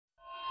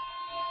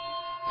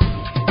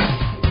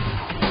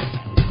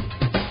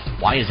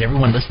Why is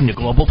everyone listening to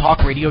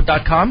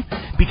GlobalTalkRadio.com?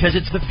 Because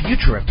it's the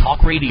future of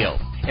talk radio.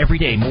 Every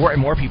day, more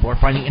and more people are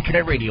finding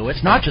Internet radio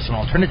as not just an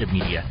alternative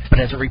media, but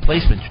as a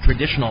replacement to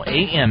traditional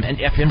AM and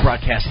FM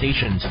broadcast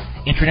stations.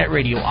 Internet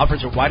radio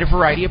offers a wider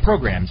variety of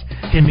programs,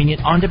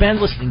 convenient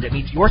on-demand listening that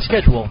meets your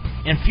schedule,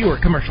 and fewer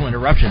commercial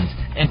interruptions.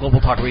 And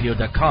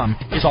GlobalTalkRadio.com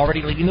is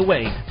already leading the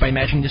way by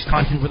matching this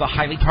content with a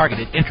highly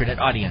targeted Internet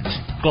audience.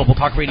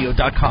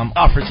 GlobalTalkRadio.com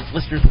offers its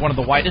listeners one of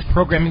the widest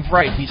programming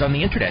varieties on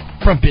the Internet,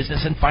 from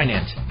business and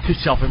finance to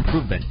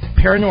self-improvement,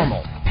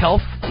 paranormal,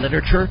 health,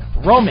 literature,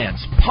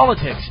 romance,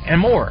 politics, and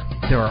more.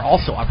 There are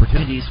also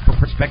opportunities for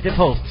prospective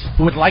hosts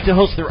who would like to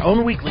host their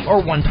own weekly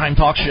or one-time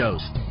talk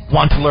shows.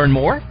 Want to learn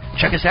more?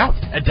 Check us out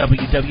at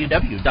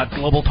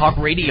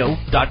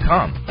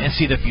www.globaltalkradio.com and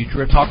see the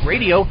future of talk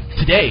radio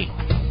today.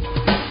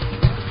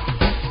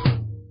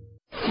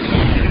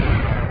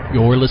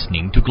 You're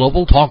listening to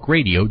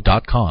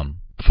globaltalkradio.com.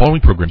 The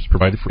following program is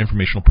provided for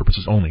informational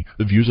purposes only.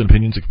 The views and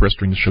opinions expressed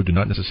during the show do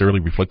not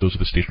necessarily reflect those of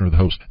the station or the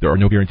host. There are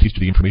no guarantees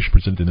to the information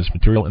presented in this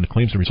material, and the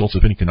claims and results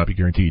of any cannot be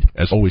guaranteed.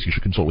 As always, you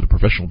should consult with a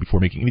professional before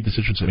making any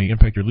decisions that may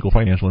impact your legal,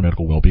 financial, or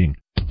medical well-being.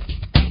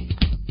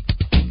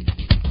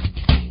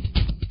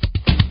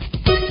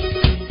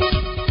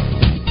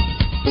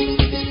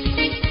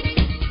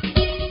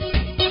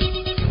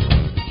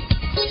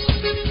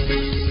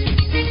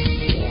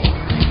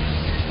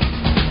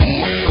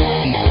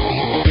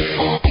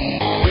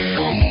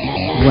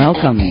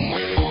 Welcome.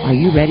 Are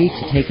you ready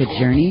to take a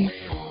journey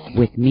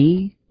with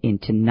me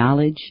into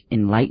knowledge,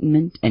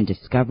 enlightenment, and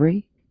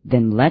discovery?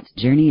 Then let's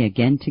journey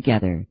again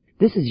together.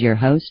 This is your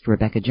host,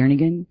 Rebecca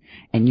Jernigan,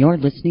 and you're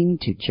listening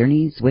to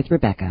Journeys with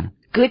Rebecca.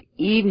 Good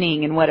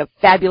evening, and what a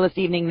fabulous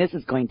evening this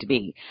is going to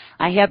be.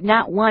 I have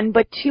not one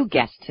but two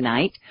guests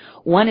tonight.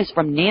 One is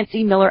from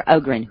Nancy Miller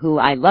Ogren, who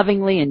I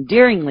lovingly,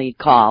 endearingly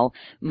call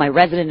my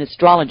resident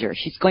astrologer.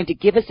 She's going to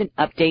give us an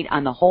update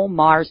on the whole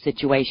Mars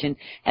situation,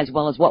 as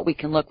well as what we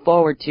can look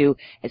forward to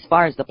as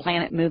far as the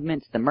planet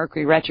movements, the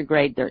Mercury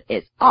retrograde. There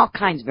is all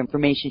kinds of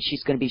information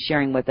she's going to be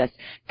sharing with us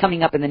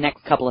coming up in the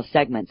next couple of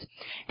segments.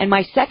 And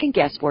my second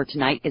guest for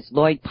tonight is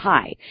Lloyd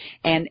Pye.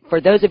 And for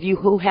those of you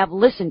who have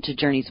listened to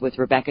Journeys with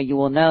Rebecca,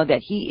 you will know that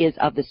he is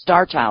of the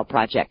Star Child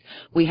Project.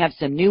 We have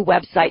some new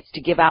websites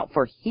to give out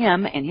for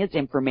him and his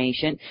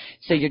information,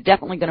 so you're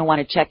definitely going to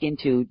want to check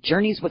into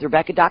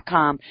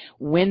journeyswithrebecca.com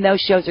when those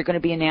shows are going to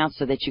be announced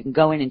so that you can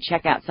go in and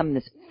check out some of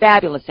this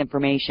fabulous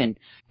information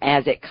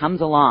as it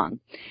comes along.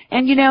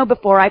 And you know,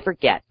 before I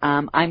forget,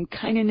 I'm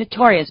kind of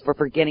notorious for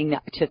forgetting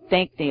to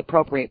thank the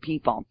appropriate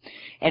people.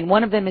 And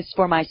one of them is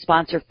for my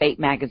sponsor, Fate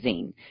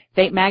Magazine.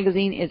 Fate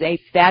Magazine is a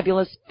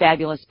fabulous,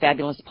 fabulous,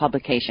 fabulous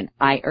publication.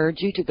 I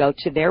urge you to go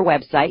to their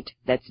website.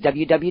 That's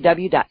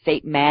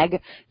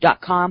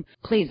www.fatemag.com.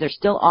 Please, they're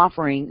still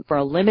offering for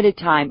a limited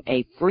time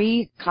a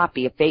free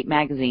copy of Fate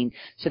Magazine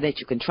so that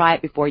you can try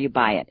it before you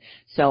buy it.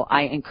 So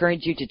I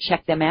encourage you to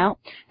check them out.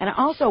 And I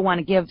also want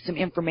to give some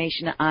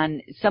information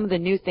on some of the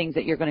new things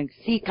that you're going to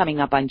see coming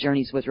up on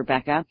Journeys with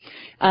Rebecca.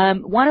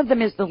 One of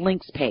them is the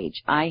links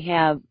page. I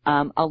have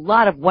a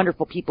lot of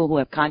wonderful people who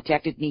have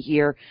contacted me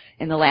here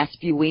in the last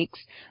few weeks,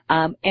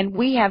 and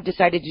we have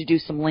decided to do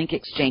some link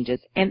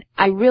exchanges. And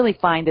I really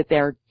find that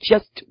they're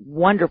just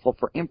wonderful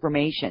for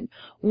information.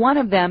 One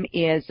of them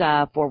is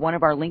for one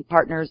of our link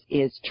partners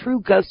is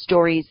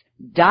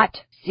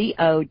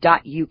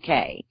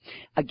trueghoststories.co.uk.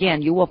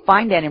 Again, you will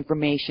find that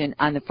information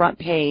on the front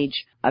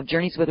page of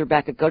Journeys with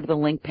Rebecca. Go to the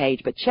link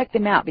page, but check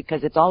them out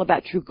because it's all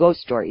about true ghost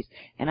stories.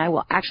 And I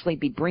will actually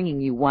be bringing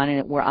you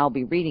one where I'll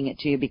be reading it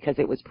to you because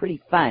it was pretty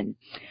fun.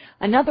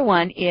 Another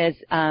one is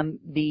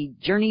the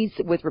Journeys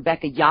with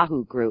Rebecca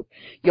Yahoo group.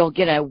 You'll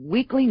get a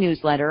weekly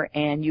newsletter,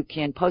 and you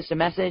can post a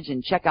message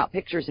and check out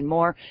pictures and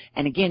more.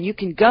 And again, you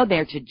can go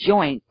there to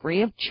join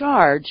free of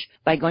charge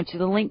by going to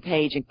the link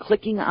page and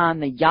clicking on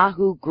the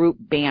Yahoo group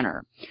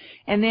banner.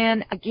 And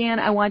then, again,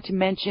 I want to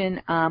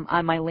mention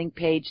on my link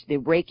page the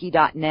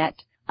Reiki.net.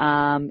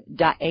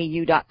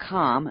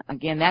 .au.com.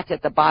 Again, that's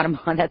at the bottom.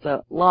 That's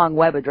a long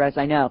web address,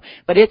 I know,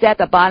 but it's at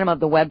the bottom of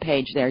the web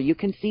page there. You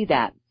can see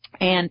that.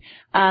 And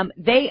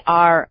they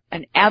are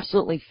an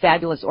absolutely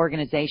fabulous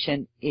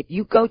organization. If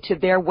you go to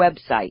their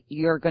website,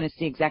 you're going to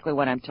see exactly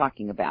what I'm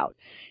talking about.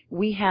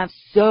 We have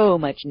so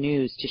much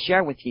news to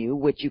share with you,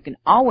 which you can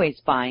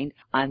always find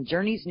on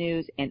Journeys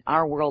News and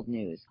Our World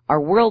News. Our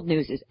World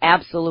News is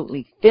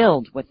absolutely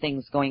filled with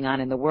things going on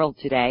in the world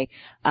today.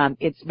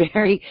 It's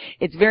very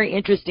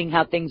interesting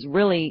how things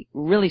really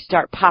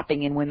start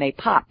popping, and when they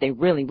pop, they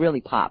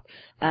really pop.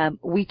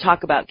 We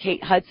talk about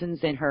Kate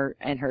Hudson's and her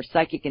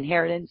psychic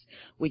inheritance.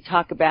 We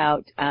talk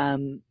about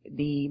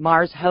the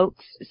Mars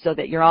hoax, so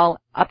that you're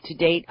all up to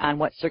date on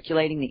what's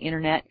circulating the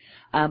internet.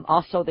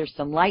 Also, there's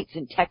some lights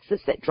in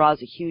Texas that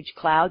draws a huge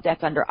cloud.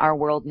 That's under Our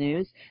World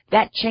News.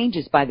 That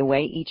changes, by the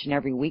way, each and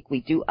every week. We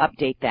do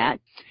update that.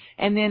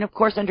 And then, of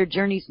course, under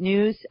Journeys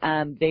News,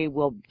 they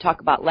will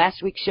talk about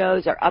last week's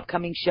shows, our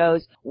upcoming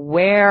shows,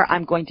 where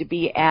I'm going to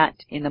be at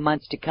in the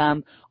months to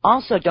come,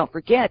 Also, don't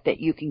forget that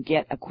you can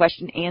get a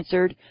question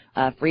answered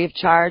free of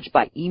charge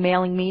by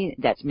emailing me.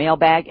 That's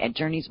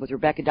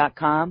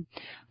mailbag@journeyswithrebecca.com.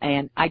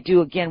 And I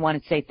do, again,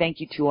 want to say thank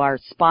you to our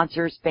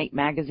sponsors, Fate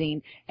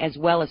Magazine, as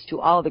well as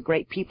to all the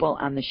great people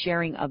on the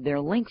sharing of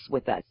their links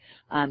with us.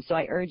 So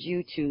I urge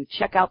you to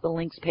check out the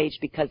links page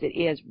because it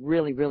is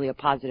really, really a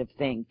positive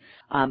thing.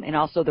 And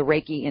also the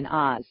Reiki in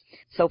Oz.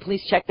 So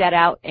please check that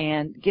out.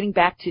 And getting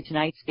back to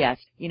tonight's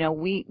guest, you know,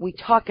 we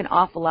talk an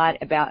awful lot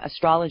about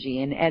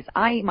astrology. And as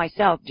I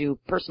myself do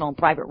personal and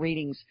private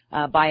readings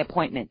by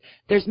appointment,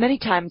 there's many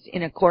times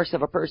in a course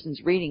of a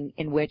person's reading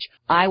in which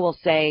I will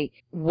say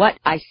what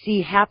I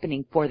see happening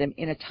for them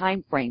in a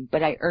time frame.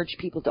 But I urge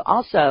people to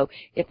also,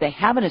 if they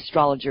have an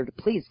astrologer, to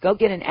please go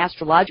get an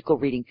astrological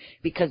reading,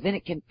 because then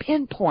it can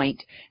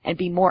pinpoint and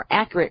be more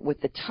accurate with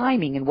the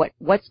timing and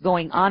what's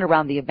going on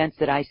around the events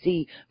that I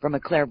see from a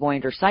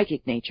clairvoyant or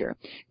psychic nature.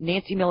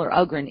 Nancy Miller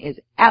Ogren is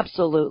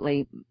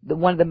absolutely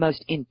one of the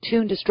most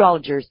in-tuned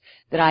astrologers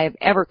that I have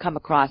ever come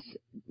across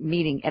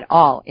meeting at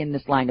all in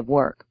this line of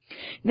work.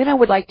 Then I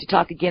would like to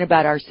talk again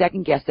about our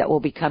second guest that will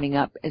be coming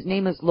up. His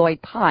name is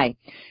Lloyd Pye.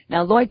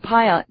 Now, Lloyd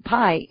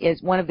Pye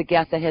is one of the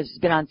guests that has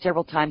been on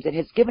several times that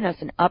has given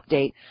us an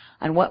update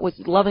on what was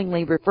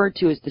lovingly referred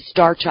to as the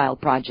Star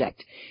Child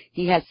Project.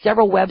 He has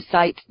several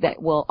websites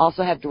that will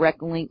also have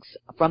direct links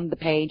from the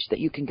page that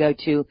you can go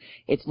to.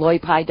 It's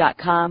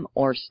lloydpye.com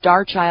or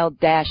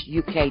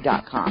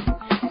starchild-uk.com.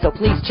 So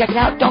please check it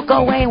out. Don't go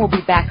away, and we'll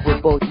be back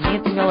with both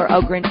Nancy Miller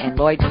Ogren and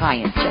Lloyd Pye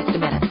in just a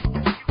minute.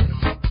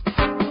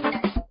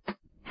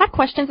 Have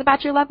questions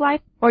about your love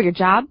life or your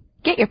job?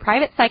 Get your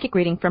private psychic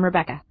reading from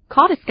Rebecca.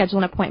 Call to schedule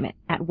an appointment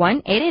at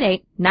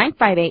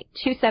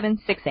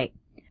 1-888-958-2768.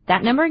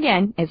 That number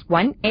again is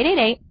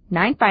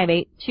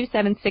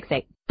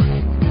 1-888-958-2768.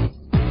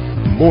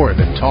 More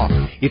than talk,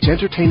 it's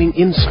entertaining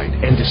insight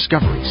and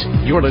discoveries.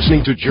 You're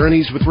listening to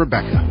Journeys with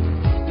Rebecca.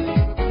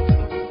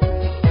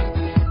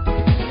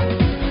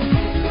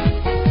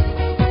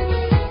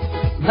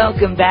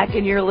 Welcome back,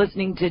 and you're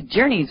listening to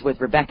Journeys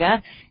with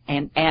Rebecca.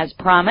 And as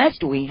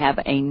promised, we have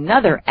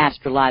another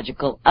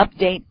astrological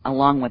update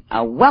along with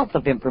a wealth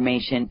of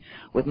information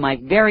with my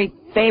very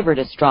favorite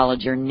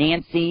astrologer,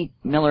 Nancy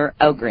Miller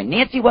Ogren.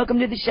 Nancy, welcome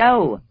to the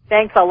show.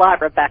 Thanks a lot,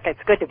 Rebecca. It's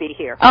good to be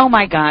here. Oh,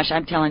 my gosh,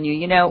 I'm telling you,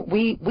 you know,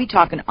 we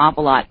talk an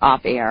awful lot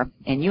off air,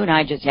 and you and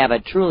I just have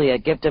truly a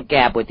gift of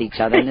gab with each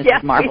other, and this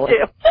is marvelous. We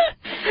do.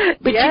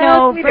 But, yes, you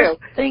know, we first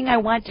do. thing I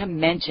want to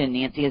mention,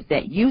 Nancy, is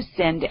that you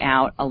send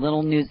out a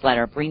little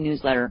newsletter, a free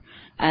newsletter,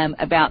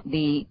 about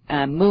the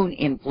moon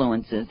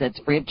influences. That's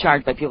free of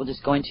charge by people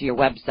just going to your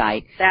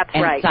website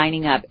and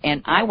signing up.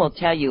 And I will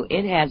tell you,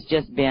 it has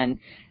just been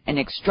an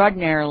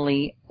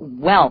extraordinarily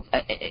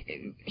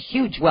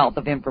huge wealth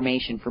of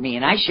information for me.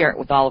 And I share it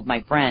with all of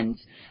my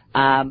friends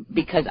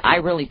because I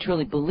really,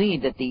 truly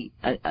believe that the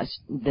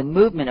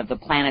movement of the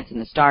planets and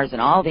the stars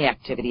and all the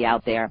activity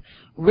out there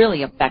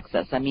really affects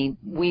us. I mean,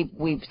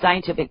 we've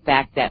scientific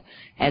fact that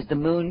as the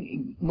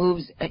moon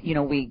moves, you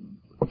know,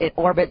 it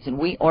orbits and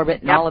we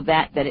orbit and all of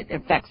that it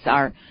affects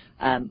our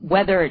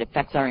weather, it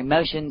affects our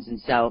emotions, and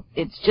so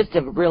it's just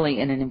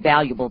really an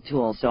invaluable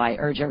tool. So I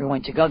urge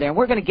everyone to go there. And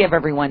we're going to give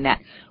everyone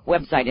that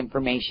website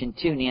information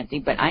too, Nancy,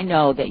 but I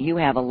know that you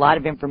have a lot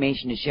of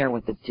information to share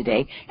with us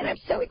today, and I'm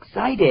so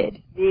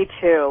excited. Me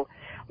too.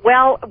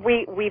 Well,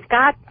 we've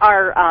got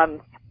our,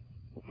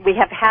 we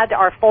have had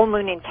our full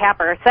moon in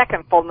our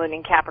second full moon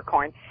in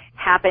Capricorn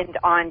happened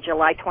on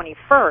July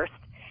 21st.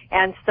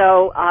 And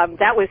so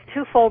that was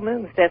 2 full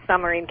moons this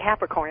summer in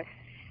Capricorn.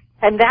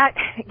 And that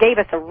gave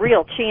us a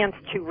real chance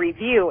to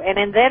review.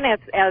 And then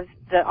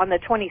on the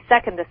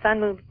 22nd, the sun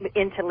moved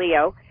into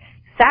Leo.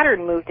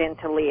 Saturn moved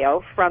into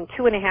Leo from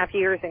 2.5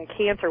 years in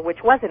Cancer,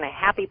 which wasn't a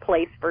happy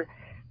place for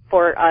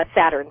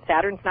Saturn.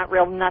 Saturn's not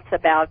real nuts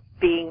about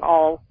being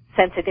all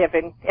sensitive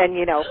and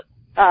you know,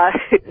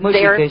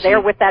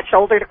 there with that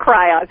shoulder to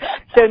cry on.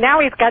 So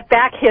now he's got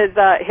back his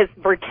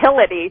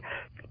fertility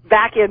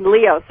back in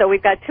Leo. So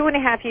we've got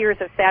 2.5 years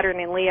of Saturn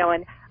in Leo,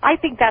 and I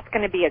think that's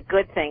going to be a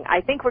good thing.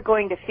 I think we're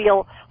going to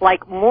feel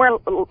like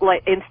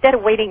instead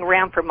of waiting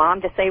around for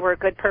Mom to say we're a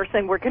good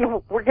person, we're going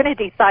to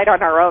decide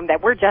on our own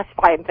that we're just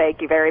fine,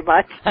 thank you very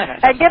much,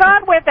 and get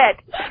on with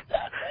it.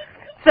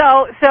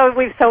 So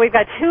we've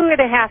got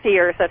 2.5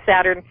 years of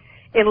Saturn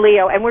in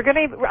Leo, and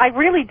I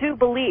really do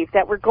believe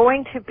that we're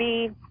going to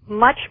be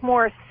much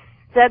more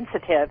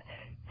sensitive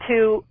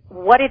to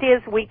what it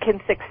is we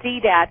can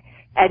succeed at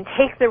and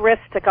take the risk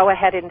to go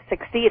ahead and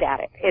succeed at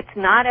it. It's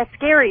not a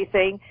scary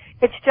thing.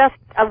 It's just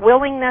a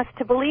willingness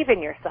to believe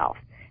in yourself.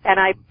 And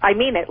I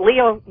mean it.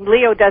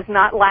 Leo does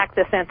not lack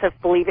the sense of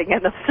believing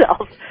in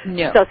themselves.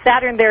 No. So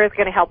Saturn there is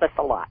going to help us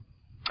a lot.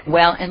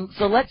 Well, and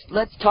so let's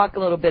talk a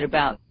little bit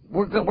about,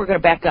 we're going to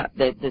back up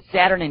the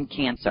Saturn in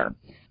Cancer.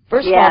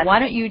 First of all, why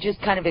don't you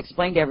just kind of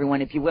explain to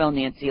everyone, if you will,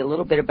 Nancy, a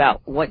little bit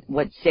about what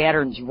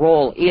Saturn's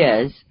role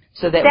is,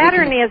 so that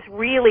Saturn is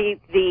really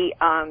the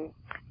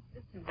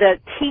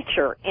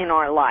teacher in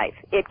our life.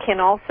 It can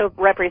also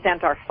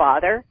represent our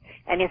father,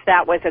 and if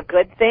that was a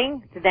good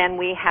thing, then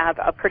we have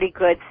a pretty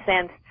good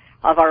sense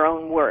of our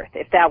own worth.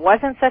 If that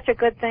wasn't such a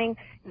good thing,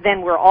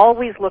 then we're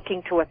always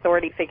looking to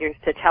authority figures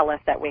to tell us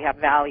that we have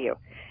value.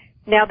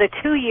 Now, the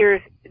 2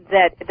 years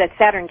that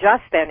Saturn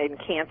just spent in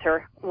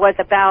Cancer was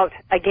about,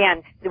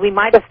 again, we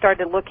might have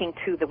started looking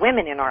to the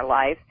women in our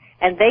lives,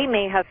 and they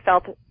may have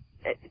felt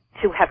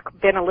to have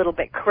been a little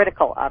bit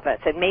critical of us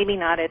and maybe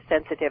not as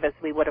sensitive as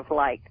we would have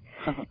liked.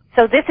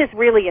 So this is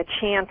really a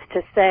chance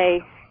to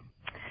say,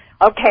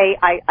 okay,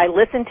 I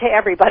listen to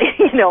everybody.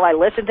 I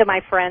listen to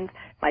my friends,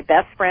 my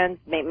best friends,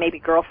 maybe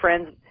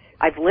girlfriends.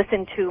 I've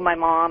listened to my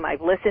mom.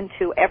 I've listened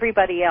to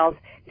everybody else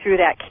through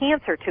that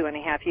Cancer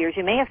 2.5 years.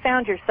 You may have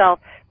found yourself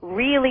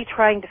really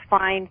trying to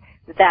find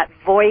that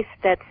voice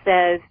that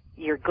says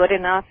you're good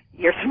enough,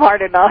 you're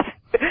smart enough,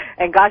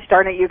 and gosh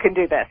darn it, you can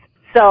do this.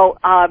 So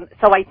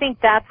I think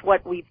that's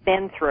what we've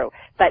been through.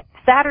 But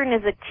Saturn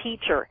is a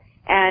teacher,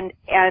 and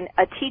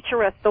a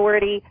teacher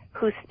authority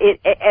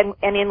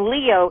and in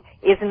Leo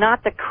is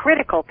not the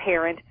critical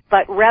parent,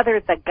 but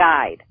rather the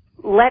guide.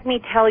 Let me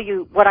tell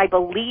you what I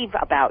believe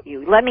about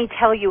you. Let me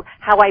tell you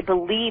how I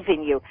believe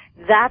in you.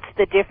 That's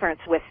the difference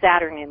with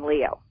Saturn and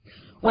Leo.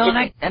 Well,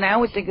 and I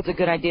always think it's a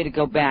good idea to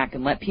go back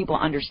and let people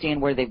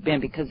understand where they've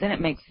been, because then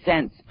it makes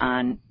sense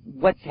on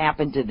what's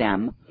happened to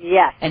them.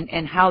 Yes.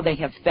 And how they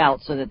have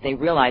felt, so that they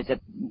realize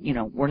that,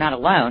 we're not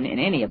alone in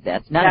any of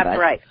this. None of us. That's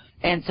right.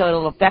 And so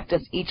it'll affect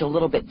us each a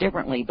little bit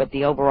differently, but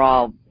the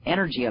overall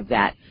energy of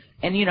that.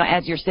 And,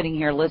 as you're sitting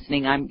here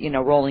listening, I'm,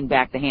 rolling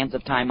back the hands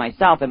of time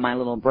myself in my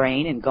little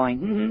brain and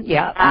going,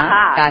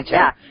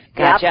 gotcha,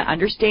 yep.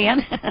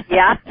 Understand.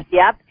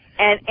 Yep.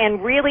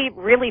 And really,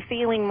 really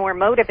feeling more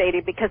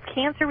motivated, because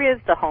Cancer is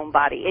the home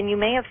body, and you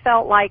may have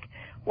felt like,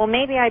 well,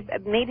 maybe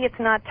it's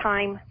not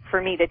time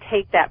for me to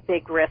take that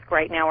big risk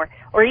right now,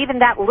 or even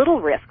that little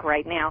risk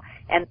right now,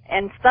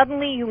 and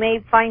suddenly you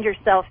may find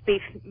yourself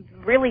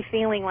really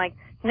feeling like,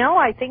 no,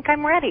 I think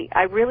I'm ready.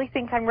 I really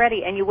think I'm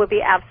ready, and you will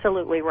be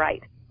absolutely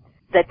right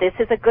that this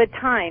is a good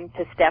time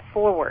to step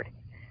forward.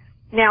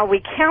 Now, we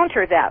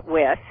counter that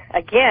with,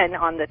 again,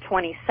 on the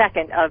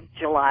 22nd of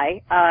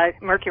July,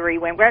 Mercury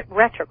went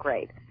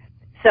retrograde.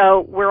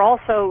 So we're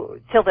also,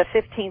 till the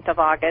 15th of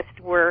August,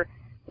 we're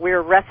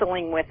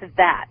wrestling with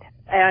that.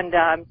 And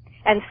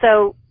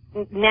so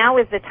now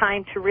is the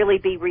time to really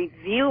be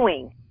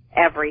reviewing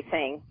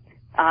everything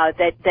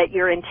that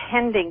you're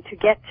intending to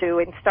get to,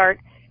 and start,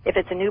 if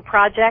it's a new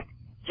project,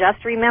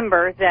 just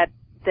remember that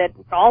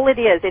all it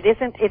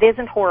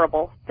isn't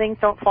horrible. Things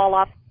don't fall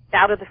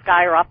out of the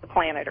sky or off the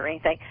planet or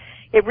anything.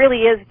 It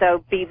really is,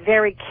 though, be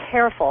very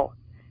careful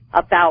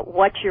about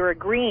what you're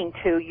agreeing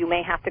to. You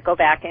may have to go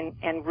back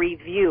and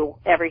review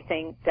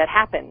everything that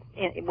happens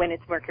when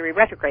it's Mercury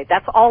retrograde.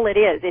 That's all it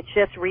is. It's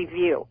just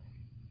review.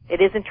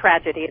 It isn't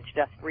tragedy. It's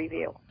just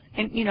review.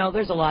 And,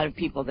 there's a lot of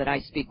people that I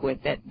speak with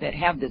that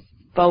have this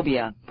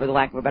phobia, for the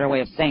lack of a better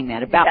way of saying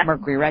that, about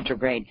Mercury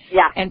retrograde.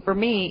 Yeah. And for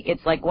me,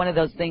 it's like one of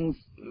those things,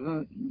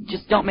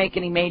 just don't make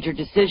any major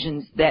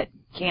decisions that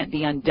can't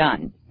be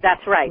undone.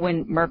 That's right.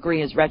 When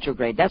Mercury is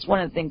retrograde. That's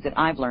one of the things that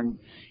I've learned.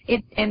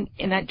 And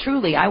that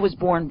truly, I was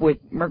born with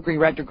Mercury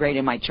retrograde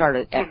in my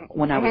chart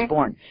when I was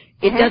born.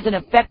 It doesn't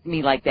affect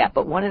me like that.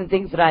 But one of the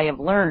things that I have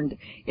learned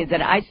is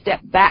that I step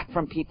back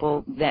from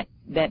people that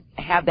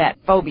have that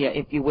phobia,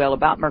 if you will,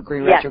 about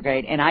Mercury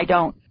retrograde. And I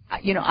don't,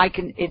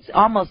 it's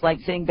almost like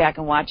sitting back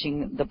and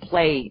watching the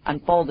play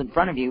unfold in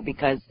front of you,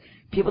 because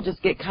people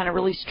just get kind of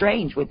really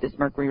strange with this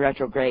Mercury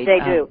retrograde. They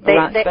do.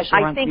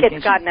 I think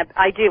it's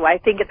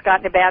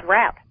gotten a bad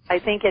rap. I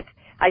think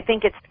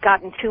it's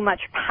gotten too much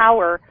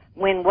power,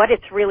 when what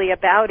it's really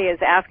about is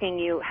asking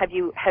you, have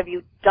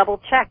you double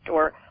checked,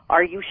 or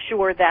are you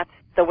sure that's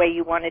the way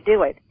you want to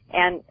do it?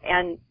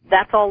 And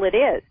that's all it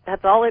is.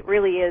 That's all it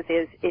really is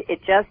it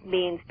just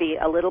means be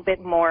a little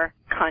bit more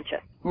conscious.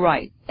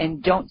 Right.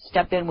 And don't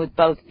step in with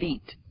both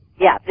feet.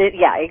 Yeah,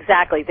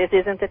 exactly. This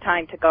isn't the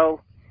time to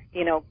go,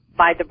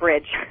 by the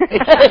bridge.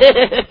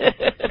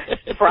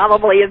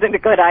 Probably isn't a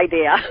good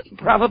idea.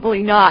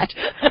 Probably not.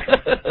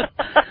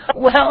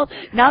 Well,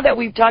 now that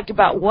we've talked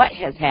about what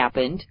has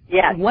happened,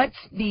 what's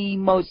the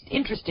most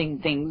interesting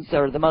things,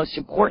 or the most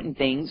important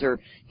things, or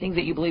things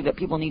that you believe that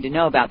people need to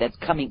know about that's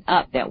coming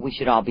up that we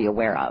should all be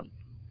aware of?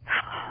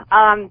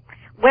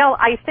 Well,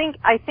 I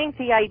think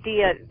the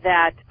idea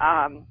that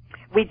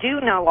we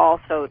do know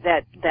also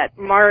that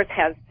Mars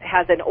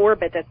has an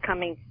orbit that's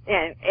coming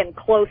and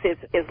close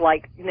is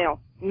like,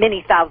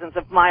 many thousands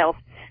of miles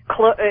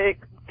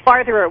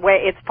farther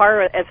away. It's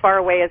as far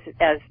away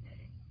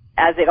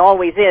as it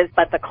always is,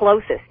 but the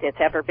closest it's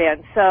ever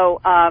been.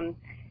 So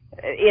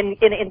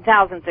in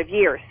thousands of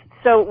years.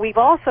 So we've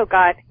also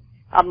got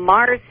a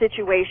Mars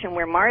situation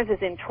where Mars is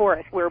in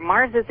Taurus, where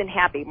Mars isn't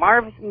happy.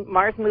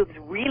 Mars moves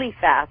really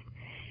fast,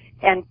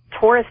 and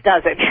Taurus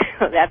doesn't.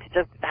 That's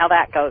just how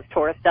that goes.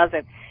 Taurus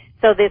doesn't.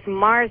 So this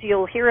Mars,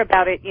 you'll hear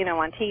about it,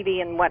 on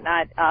TV and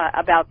whatnot,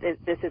 about this.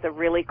 This is a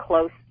really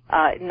close,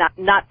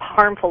 not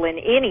harmful in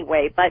any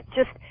way, but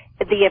just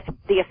the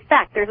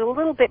effect. There's a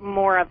little bit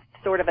more of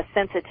sort of a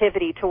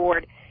sensitivity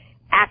toward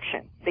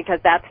action, because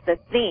that's the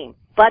theme.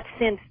 But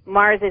since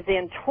Mars is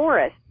in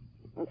Taurus,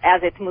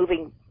 as it's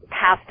moving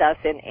past us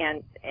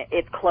and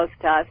it's close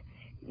to us,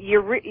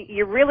 you're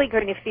really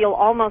going to feel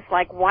almost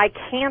like, why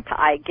can't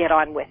I get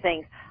on with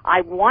things?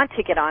 I want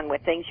to get on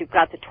with things. You've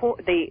got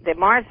the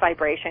Mars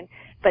vibration,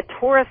 but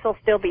Taurus will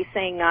still be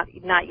saying not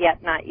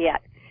yet, not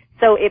yet.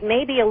 So it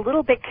may be a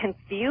little bit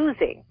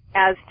confusing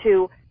as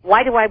to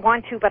why do I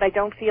want to, but I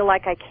don't feel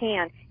like I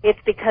can. It's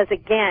because,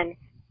 again,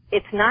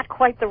 it's not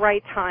quite the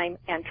right time,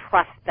 and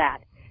trust that.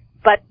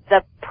 But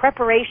the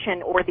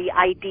preparation or the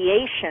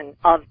ideation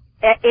of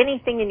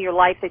anything in your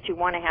life that you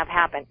want to have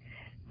happen,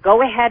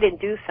 go ahead and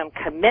do some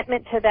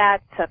commitment to that,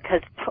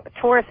 because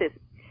Taurus is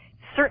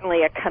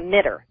certainly a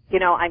committer. You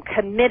know, I'm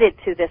committed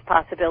to this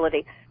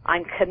possibility.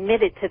 I'm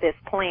committed to this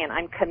plan.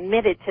 I'm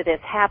committed to this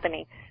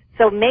happening.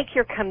 So make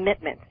your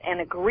commitments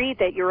and agree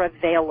that you're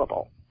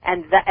available.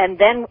 And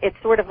then it's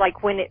sort of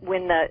like when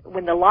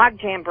the log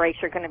jam breaks,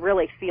 you're going to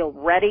really feel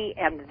ready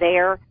and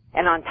there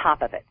and on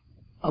top of it.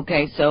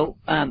 Okay, so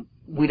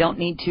we don't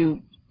need to,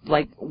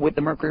 like with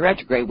the Mercury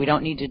retrograde, we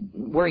don't need to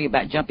worry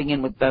about jumping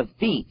in with both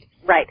feet.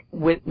 Right.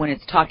 When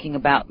it's talking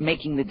about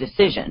making the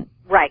decision.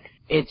 Right.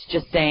 It's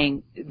just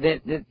saying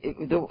that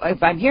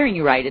if I'm hearing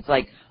you right, it's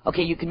like,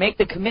 okay, you can make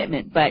the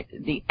commitment, but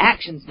the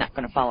action's not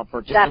going to follow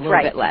for just a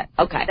little bit less.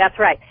 Okay. That's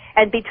right.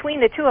 And between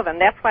the two of them,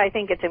 that's why I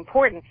think it's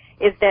important,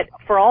 is that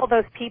for all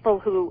those people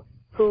who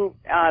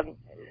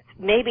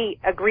maybe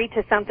agree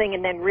to something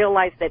and then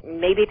realize that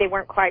maybe they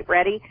weren't quite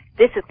ready,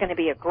 this is going to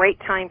be a great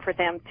time for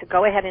them to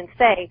go ahead and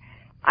say,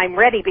 I'm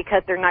ready,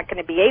 because they're not going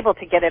to be able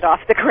to get it off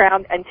the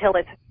ground until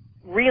it's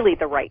really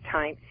the right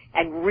time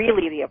and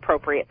really the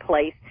appropriate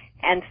place.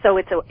 And so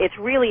it's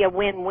really a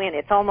win-win.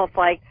 It's almost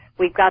like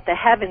we've got the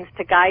heavens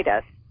to guide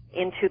us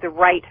into the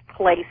right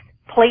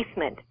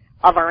placement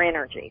of our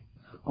energy.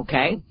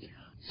 Okay.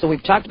 So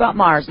we've talked about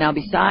Mars. Now,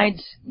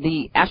 besides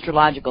the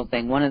astrological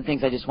thing, one of the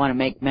things I just want to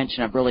make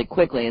mention of really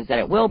quickly is that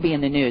it will be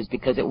in the news,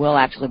 because it will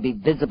actually be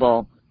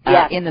visible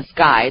in the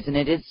skies, and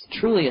it is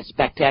truly a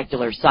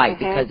spectacular sight,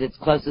 because it's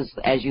closest,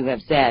 as you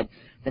have said,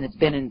 than it's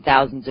been in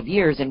thousands of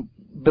years. And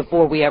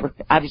before we ever,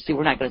 obviously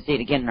we're not going to see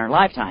it again in our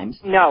lifetimes.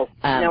 No,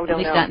 at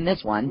least not in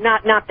this one.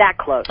 Not that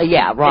close.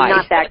 Yeah, right. And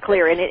not that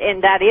clear.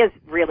 And that is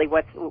really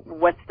what's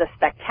the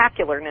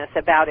spectacularness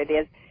about it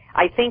is,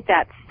 I think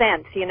that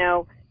sense, you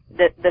know,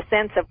 the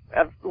sense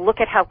of look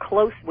at how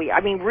close we are.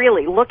 I mean,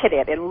 really, look at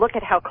it and look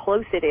at how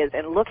close it is,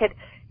 and look at,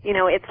 you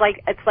know, it's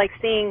like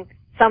seeing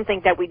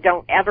something that we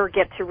don't ever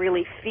get to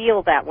really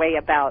feel that way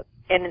about,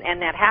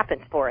 and that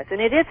happens for us,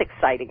 and it is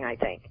exciting, I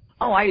think.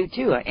 Oh, I do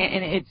too,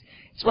 and it's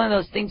one of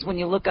those things when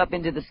you look up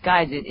into the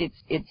skies.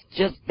 It's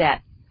just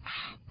that,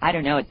 I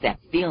don't know, it's that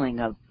feeling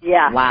of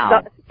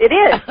wow. So, it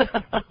is.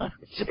 Wow.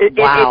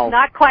 It's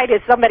not quite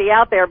as somebody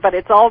out there, but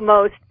it's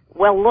almost,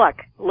 well,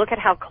 look at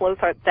how close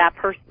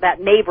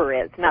that neighbor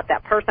is. Not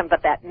that person,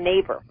 but that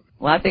neighbor.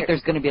 Well, I think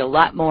there's going to be a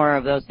lot more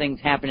of those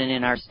things happening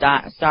in our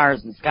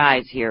stars and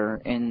skies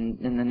here in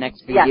the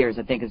next few years.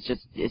 I think it's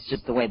just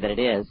the way that it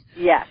is.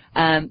 Yeah.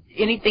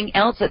 Anything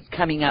else that's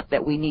coming up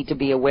that we need to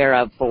be aware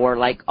of for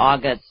like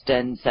August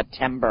and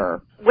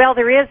September? Well,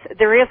 there is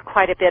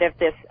quite a bit of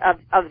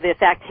this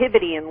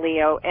activity in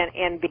Leo,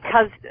 and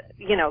because,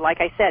 you know, like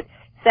I said,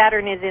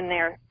 Saturn is in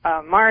there,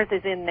 Mars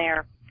is in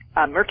there,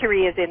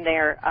 Mercury is in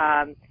there.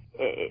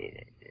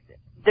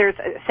 There's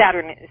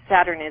Saturn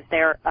is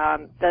there,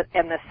 and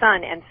the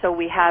Sun, and so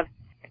we're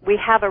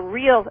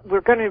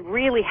going to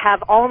really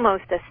have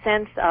almost a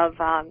sense of,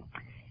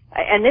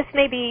 and this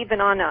may be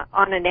even on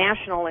a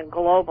national and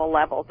global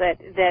level, that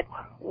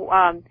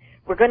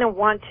we're going to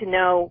want to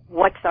know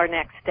what's our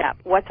next step.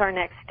 What's our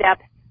next step?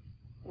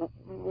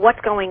 What's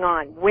going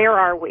on? Where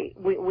are we?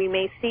 We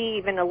may see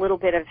even a little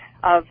bit of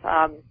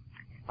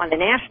on the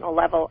national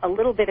level, a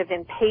little bit of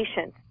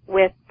impatience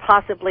with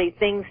possibly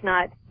things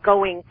not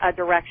going a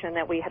direction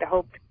that we had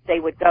hoped they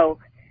would go,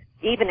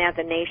 even as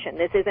a nation.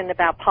 This isn't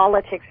about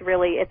politics,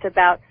 really. It's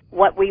about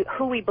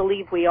who we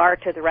believe we are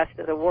to the rest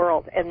of the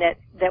world, and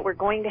that we're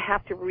going to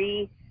have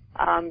to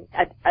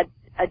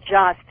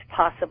adjust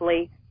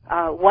possibly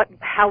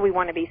how we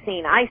want to be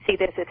seen. I see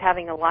this as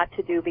having a lot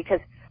to do, because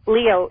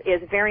Leo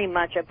is very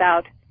much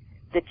about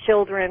the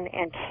children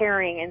and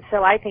caring, and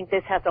so I think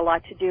this has a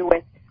lot to do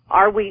with,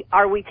 are we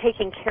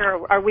taking care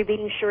of, are we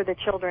being sure the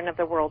children of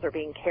the world are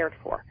being cared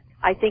for?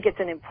 I think it's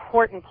an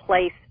important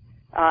place.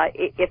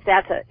 If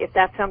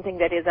that's something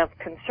that is of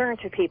concern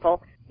to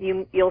people,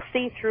 you'll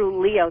see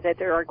through Leo that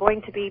there are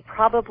going to be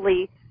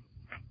probably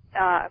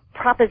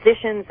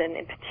propositions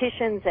and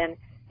petitions and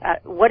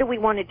what do we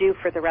want to do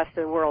for the rest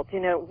of the world? You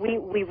know,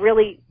 we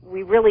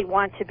really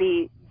want to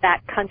be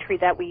that country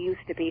that we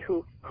used to be,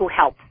 who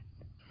helps,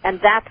 and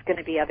that's going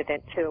to be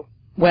evident too.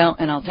 Well,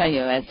 and I'll tell you,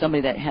 as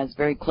somebody that has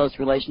very close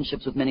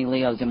relationships with many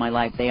Leos in my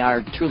life, they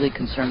are truly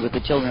concerned with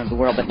the children of the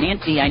world. But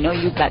Nancy, I know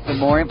you've got some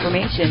more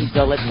information,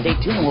 so let's stay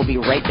tuned and we'll be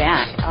right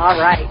back. All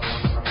right.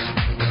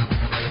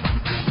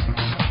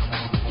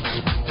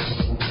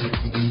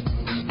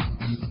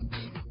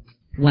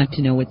 Want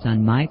to know what's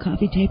on my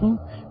coffee table?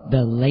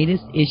 the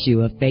latest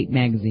issue of Fate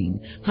Magazine.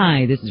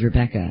 Hi, this is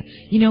Rebecca.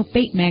 You know,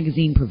 Fate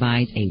Magazine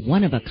provides a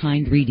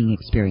one-of-a-kind reading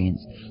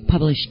experience.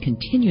 Published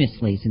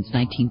continuously since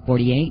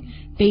 1948,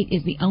 Fate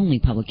is the only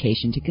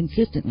publication to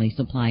consistently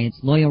supply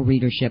its loyal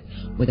readership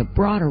with a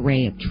broad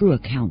array of true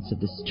accounts of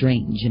the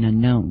strange and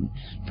unknown,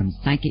 from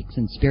psychics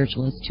and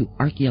spiritualists to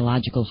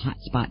archaeological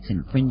hotspots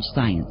and fringe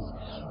science,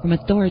 from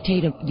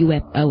authoritative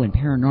UFO and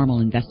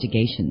paranormal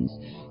investigations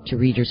to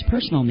readers'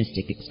 personal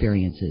mystic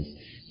experiences.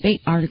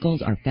 Fate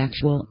articles are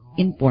factual,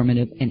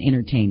 informative, and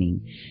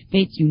entertaining.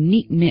 Fate's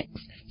unique mix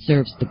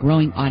serves the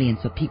growing audience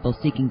of people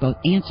seeking both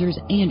answers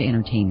and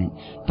entertainment.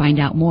 Find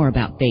out more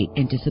about Fate,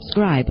 and to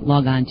subscribe,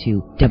 log on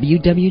to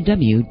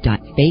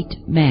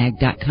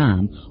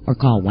www.fatemag.com or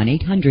call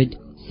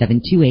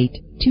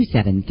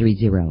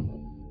 1-800-728-2730.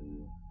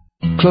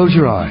 Close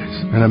your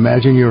eyes and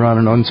imagine you're on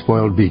an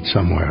unspoiled beach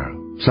somewhere,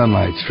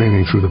 sunlight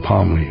streaming through the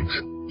palm leaves.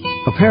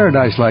 A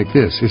paradise like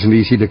this isn't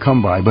easy to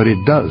come by, but it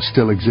does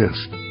still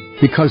exist.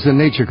 Because the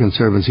Nature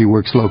Conservancy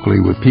works locally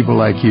with people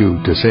like you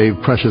to save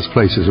precious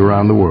places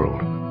around the world,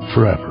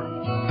 forever.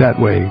 That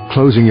way,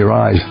 closing your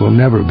eyes will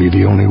never be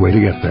the only way to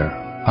get there.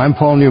 I'm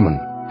Paul Newman.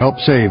 Help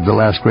save the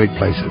last great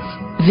places.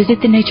 Visit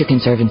the Nature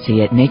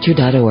Conservancy at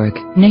nature.org.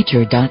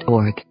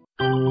 Nature.org.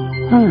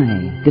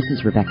 Hi, this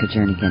is Rebecca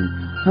Jernigan,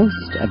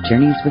 host of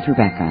Journeys with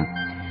Rebecca.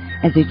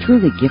 As a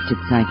truly gifted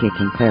psychic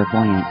and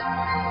clairvoyant,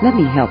 let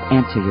me help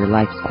answer your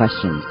life's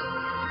questions.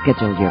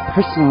 Schedule your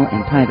personal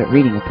and private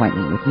reading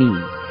appointment with me.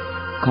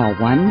 Call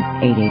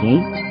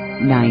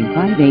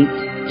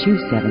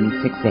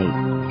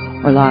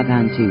 1-888-958-2768 or log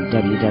on to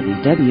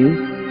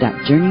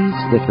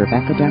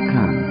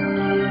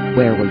www.journeyswithrebecca.com.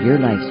 Where will your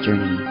life's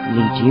journey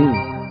lead you?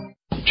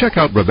 Check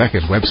out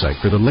Rebecca's website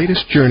for the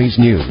latest Journeys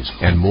news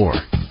and more.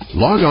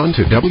 Log on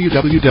to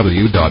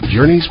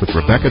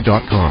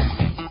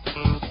www.journeyswithrebecca.com.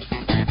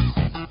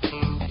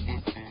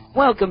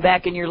 Welcome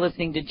back, and you're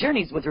listening to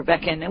Journeys with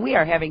Rebecca, and we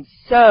are having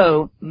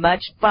so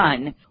much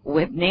fun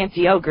with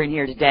Nancy Ogren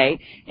here today.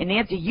 And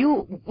Nancy,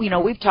 you know,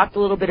 we've talked a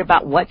little bit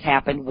about what's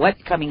happened,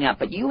 what's coming up,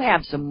 but you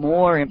have some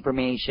more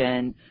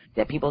information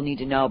that people need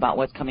to know about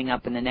what's coming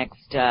up in the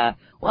next,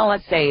 well,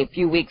 let's say a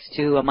few weeks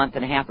to a month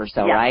and a half or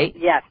so, yes, right?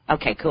 Yes.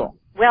 Okay, cool.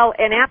 Well,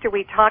 and after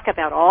we talk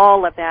about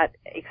all of that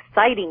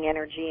exciting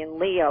energy in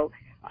Leo,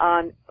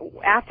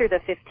 after the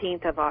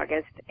 15th of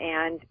August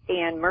and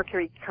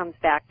Mercury comes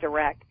back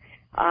direct,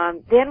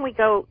 then we,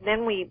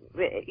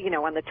 you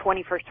know, on the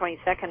 21st,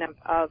 22nd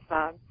of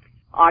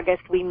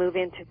August, we move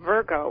into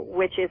Virgo,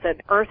 which is an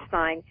earth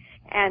sign,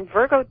 and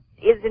Virgo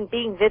isn't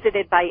being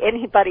visited by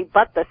anybody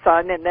but the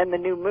sun and then the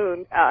new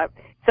moon.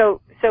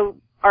 So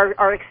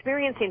our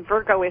experience in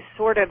Virgo is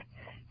sort of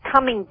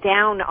coming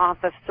down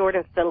off of sort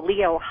of the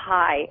Leo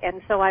high,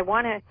 and so I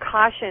want to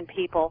caution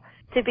people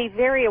to be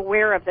very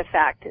aware of the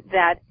fact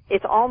that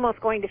it's almost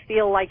going to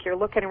feel like you're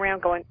looking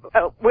around going,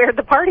 oh, where'd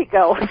the party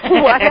go?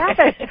 What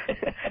happened?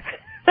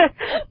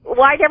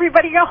 Why'd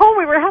everybody go home?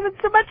 We were having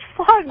so much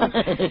fun.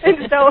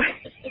 And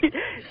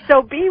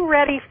so be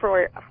ready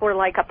for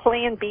like a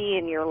plan B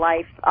in your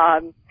life,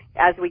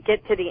 as we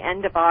get to the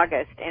end of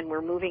August and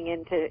we're moving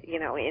into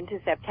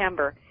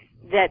September,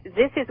 that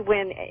this is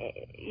when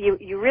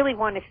you really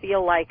want to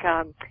feel like,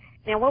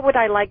 now what would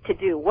I like to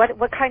do?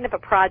 What kind of a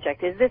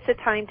project? Is this a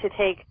time to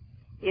take,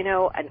 you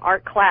know, an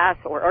art class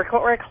or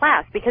a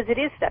class, because it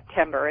is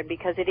September, and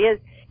because is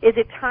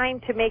it time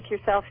to make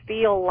yourself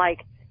feel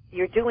like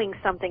you're doing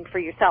something for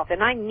yourself?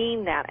 And I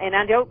mean that. And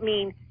I don't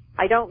mean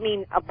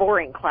a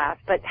boring class,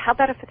 but how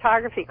about a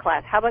photography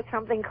class? How about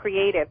something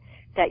creative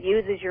that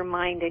uses your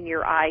mind and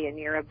your eye and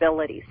your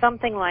ability?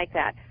 Something like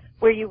that,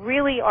 where you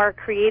really are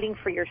creating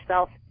for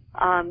yourself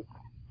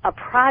a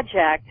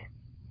project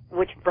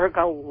which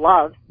Virgo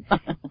loves,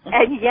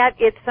 and yet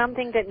it's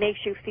something that makes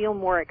you feel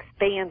more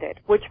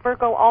expanded, which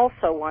Virgo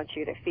also wants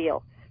you to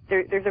feel.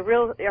 There's a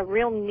real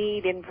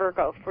need in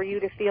Virgo for you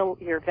to feel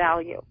your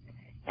value,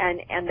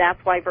 and that's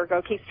why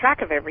Virgo keeps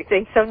track of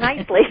everything so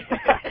nicely.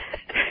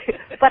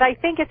 But I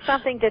think it's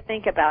something to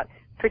think about,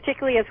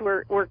 particularly as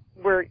we're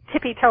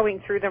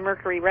tippy-toeing through the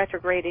Mercury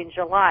retrograde in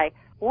July.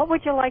 What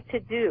would you like to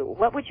do?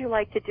 What would you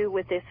like to do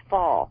with this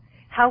fall?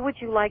 How would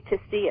you like to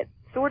see it?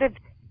 Sort of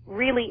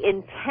really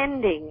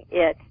intending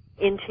it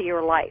into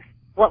your life.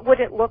 What would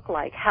it look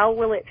like? How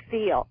will it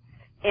feel?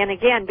 And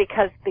again,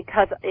 because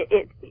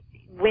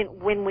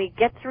when we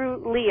get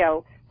through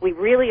Leo, we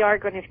really are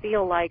going to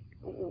feel like,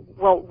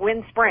 well,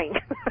 when's spring?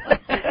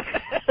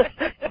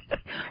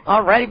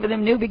 All ready for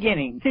them new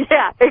beginnings.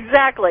 Yeah,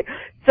 exactly.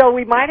 So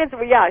we might as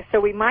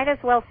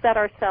well set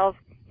ourselves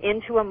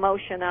into a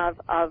motion of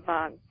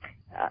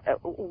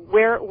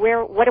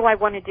what do I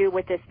want to do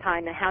with this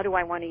time, and how do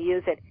I want to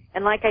use it?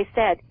 And like I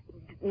said,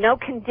 no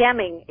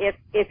condemning if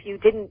you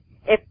get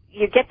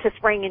to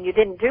spring and you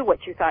didn't do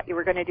what you thought you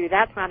were going to do.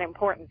 That's not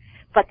important.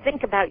 But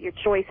think about your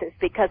choices,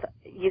 because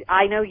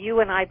I know you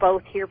and I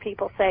both hear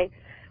people say,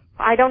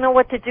 I don't know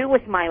what to do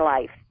with my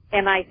life.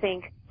 And I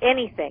think,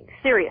 anything,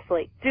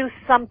 seriously, do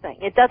something.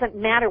 It doesn't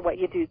matter what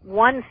you do.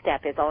 One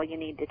step is all you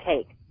need to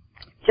take.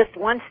 Just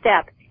one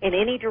step in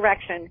any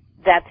direction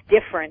that's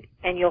different,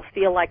 and you'll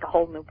feel like a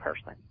whole new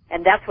person.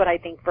 And that's what I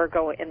think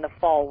Virgo in the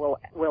fall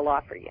will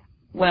offer you.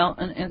 Well,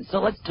 and so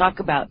let's talk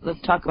about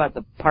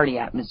the party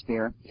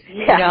atmosphere.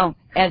 Yeah. You know,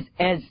 as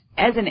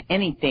in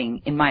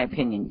anything, in my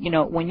opinion, you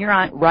know, when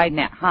you're riding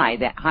that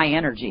high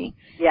energy,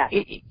 yes.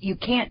 You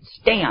can't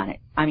stay on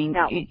it. I mean,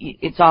 no.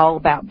 It's all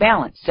about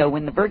balance. So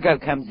when the Virgo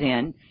comes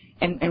in,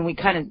 and we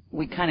kind of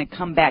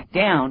come back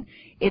down,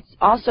 it's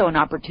also an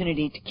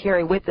opportunity to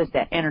carry with us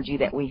that energy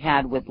that we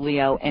had with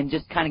Leo, and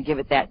just kind of give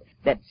it that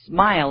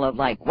smile of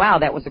like, wow,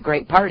 that was a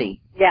great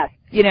party. Yes.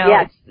 You know,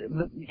 yes.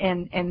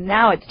 And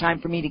now it's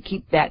time for me to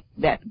keep that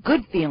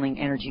good feeling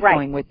energy right.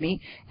 going with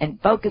me and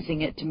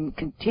focusing it to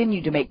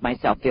continue to make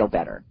myself feel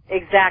better.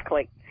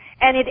 Exactly.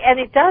 And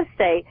it does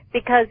say,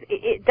 because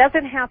it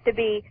doesn't have to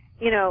be,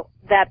 you know,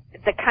 that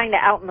the kind of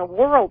out in the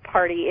world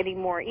party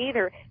anymore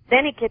either.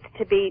 Then it gets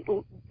to be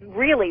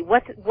really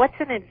what's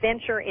an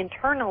adventure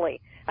internally.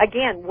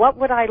 Again, what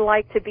would I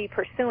like to be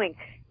pursuing?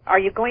 Are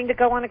you going to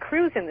go on a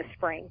cruise in the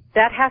spring?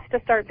 That has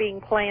to start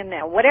being planned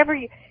now. Whatever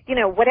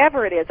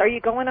whatever it is. Are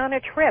you going on a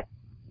trip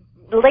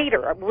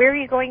later? Where are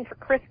you going for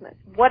Christmas?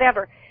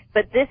 Whatever.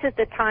 But this is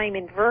the time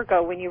in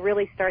Virgo when you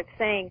really start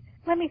saying,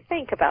 let me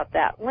think about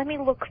that. Let me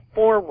look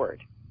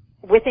forward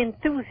with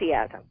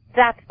enthusiasm.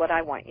 That's what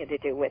I want you to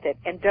do with it.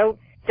 And don't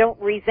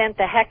resent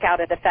the heck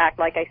out of the fact,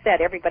 like I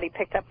said, everybody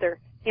picked up their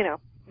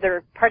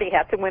party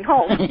hats and went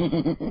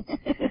home.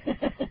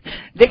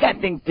 They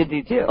got things to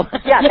do, too.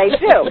 Yeah, they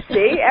do.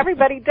 See?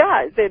 Everybody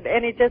does.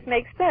 And it just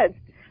makes sense.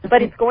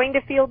 But it's going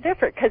to feel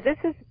different, because this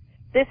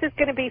is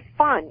going to be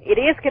fun. It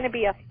is going to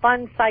be a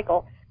fun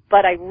cycle,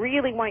 but I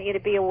really want you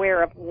to be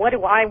aware of what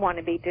do I want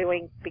to be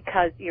doing,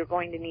 because you're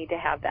going to need to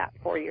have that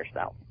for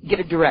yourself. Get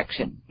a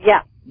direction.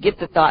 Yeah. Get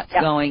the thoughts yeah.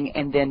 going,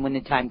 and then when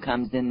the time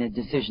comes, then the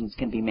decisions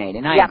can be made.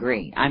 And I yeah.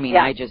 agree. I mean,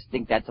 yeah. I just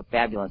think that's a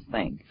fabulous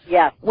thing.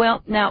 Yes.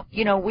 Well, now,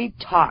 you know, we've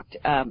talked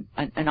an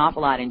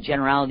awful lot in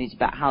generalities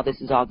about how this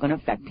is all going to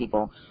affect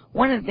people.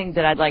 One of the things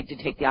that I'd like to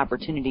take the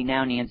opportunity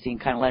now, Nancy, and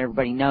kind of let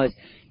everybody know is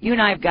you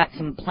and I have got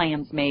some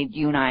plans made,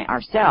 you and I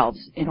ourselves,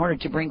 in order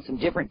to bring some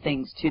different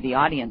things to the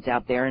audience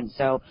out there. And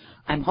so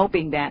I'm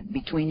hoping that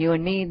between you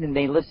and me, then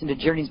they listen to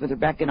Journeys with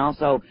Rebecca and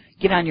also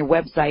get on your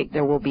website.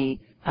 There will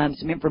be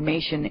some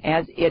information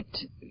as it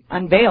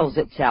unveils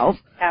itself.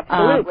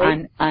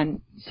 Absolutely.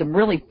 On some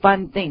really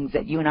fun things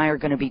that you and I are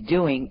going to be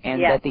doing,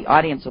 and yes. that the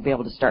audience will be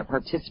able to start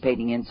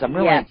participating in. So I'm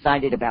really yes.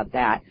 excited about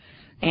that.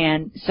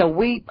 And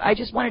so I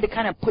just wanted to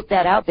kind of put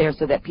that out there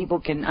so that people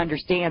can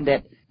understand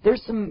that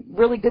there's some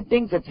really good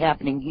things that's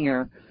happening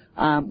here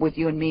with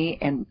you and me,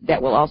 and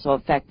that will also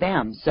affect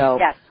them. So,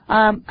 yes.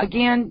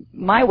 Again,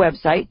 my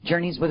website,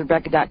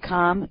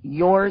 journeyswithrebecca.com.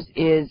 Yours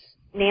is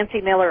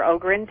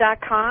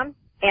NancyMillerOgren.com.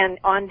 And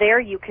on there,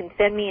 you can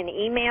send me an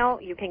email.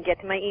 You can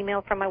get to my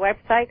email from my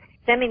website.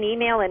 Send me an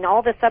email, and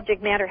all the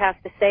subject matter has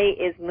to say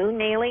is moon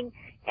mailing.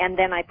 And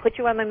then I put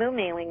you on my moon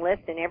mailing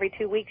list, and every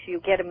 2 weeks you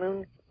get a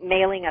moon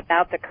mailing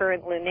about the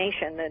current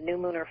lunation, the new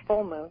moon or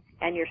full moon,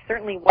 and you're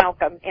certainly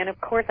welcome. And, of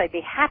course, I'd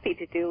be happy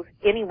to do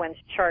anyone's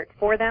chart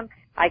for them.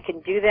 I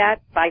can do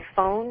that by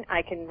phone.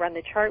 I can run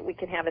the chart. We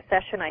can have a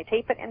session. I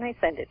tape it, and I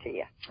send it to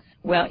you.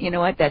 Well, you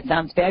know what? That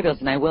sounds fabulous.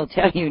 And I will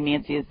tell you,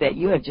 Nancy, is that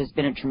you have just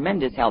been a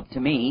tremendous help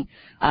to me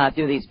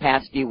through these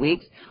past few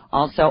weeks.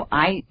 Also,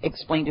 I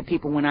explain to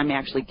people when I'm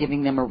actually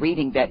giving them a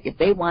reading that if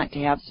they want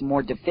to have some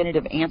more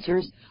definitive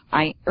answers,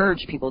 I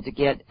urge people to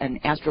get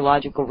an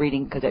astrological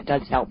reading, because it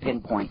does help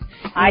pinpoint.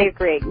 I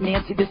agree.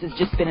 Nancy, this has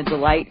just been a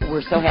delight.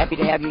 We're so happy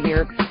to have you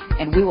here,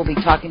 and we will be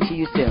talking to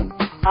you soon.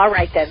 All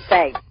right, then.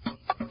 Thanks.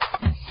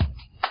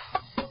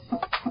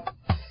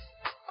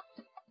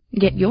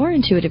 Get your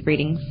intuitive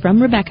reading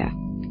from Rebecca.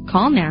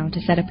 Call now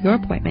to set up your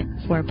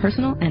appointment for a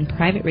personal and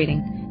private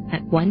reading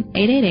at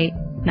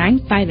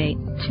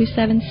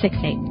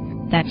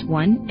 1-888-958-2768. That's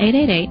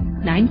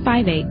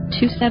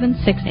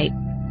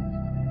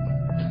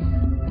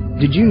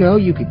 1-888-958-2768. Did you know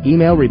you could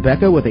email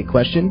Rebecca with a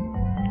question,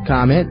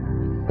 comment,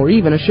 or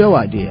even a show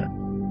idea?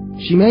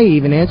 She may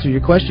even answer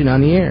your question on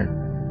the air.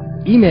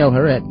 Email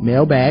her at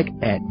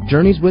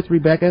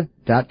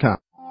mailbag@journeyswithrebecca.com.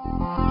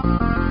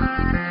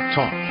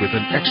 Talk with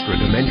an extra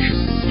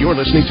dimension. You're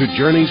listening to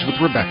Journeys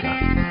with Rebecca.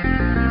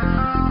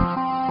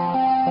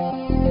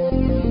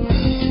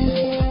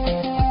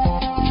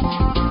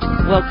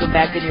 Welcome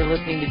back, and you're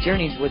listening to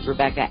Journeys with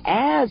Rebecca.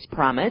 As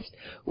promised,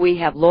 we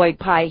have Lloyd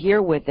Pye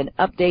here with an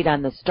update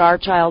on the Star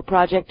Child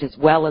project, as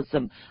well as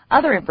some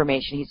other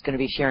information he's going to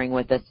be sharing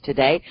with us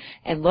today.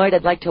 And Lloyd,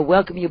 I'd like to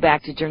welcome you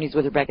back to Journeys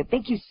with Rebecca.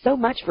 Thank you so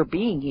much for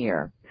being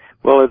here.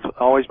 Well, it's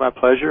always my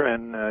pleasure,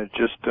 and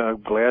just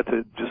glad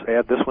to just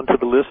add this one to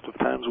the list of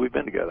times we've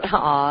been together.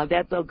 Aw,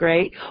 that's so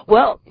great.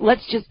 Well,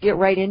 let's just get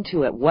right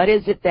into it. What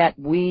is it that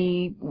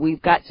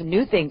we've got some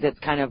new things that's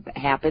kind of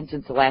happened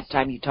since the last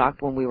time you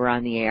talked when we were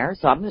on the air,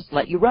 so I'm just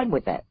going to let you run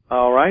with it.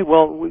 All right.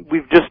 Well,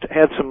 we've just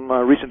had some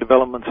recent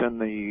developments in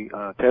the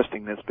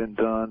testing that's been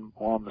done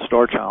on the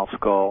Star Child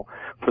skull.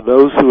 For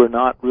those who are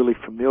not really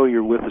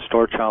familiar with the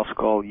Star Child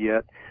skull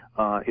yet,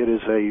 It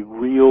is a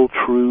real,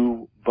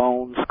 true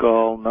bone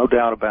skull, no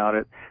doubt about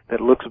it,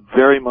 that looks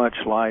very much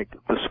like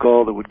the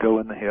skull that would go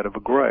in the head of a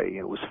gray.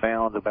 It was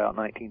found about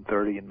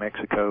 1930 in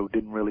Mexico,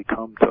 didn't really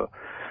come to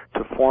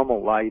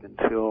formal light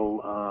until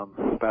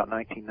about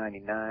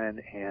 1999,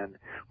 and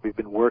we've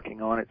been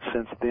working on it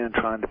since then,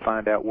 trying to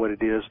find out what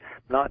it is,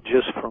 not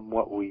just from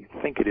what we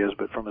think it is,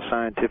 but from a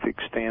scientific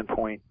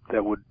standpoint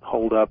that would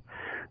hold up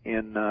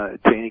to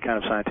any kind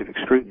of scientific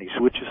scrutiny,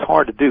 which is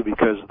hard to do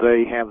because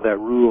they have that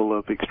rule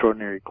of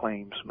extraordinary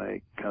claims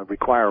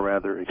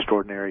require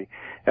extraordinary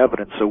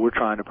evidence. So we're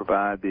trying to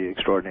provide the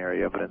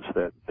extraordinary evidence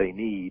that they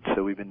need.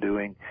 So we've been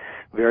doing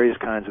various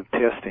kinds of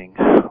testing.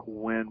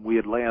 When we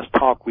had last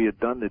talked, we had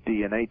done the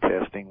DNA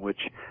testing, which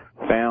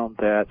found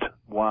that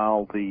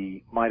while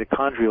the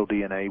mitochondrial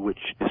DNA, which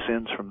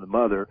descends from the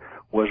mother,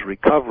 was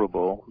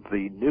recoverable,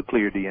 the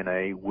nuclear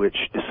DNA, which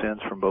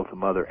descends from both the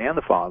mother and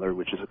the father,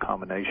 which is a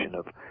combination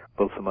of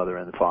both the mother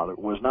and the father,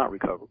 was not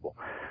recoverable.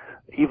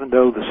 Even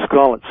though the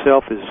skull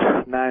itself is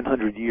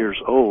 900 years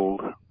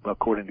old,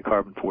 according to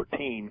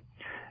carbon-14,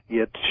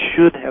 it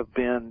should have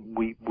been,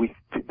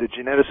 the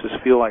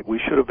geneticists feel like we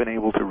should have been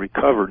able to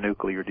recover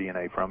nuclear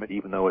DNA from it,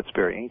 even though it's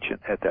very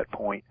ancient at that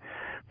point,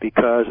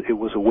 because it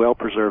was a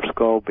well-preserved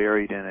skull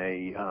buried in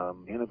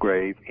a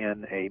grave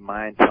in a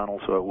mine tunnel,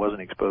 so it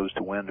wasn't exposed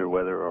to wind or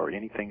weather or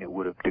anything that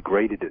would have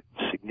degraded it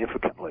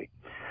significantly.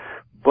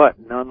 But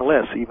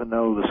nonetheless, even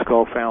though the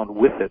skull found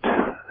with it,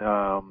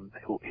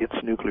 its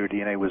nuclear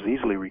DNA was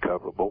easily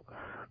recoverable,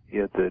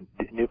 yet the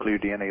nuclear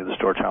DNA of the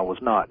star child was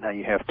not. Now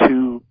you have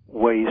two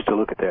ways to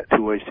look at that,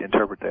 two ways to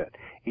interpret that.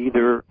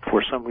 Either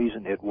for some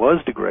reason it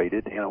was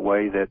degraded in a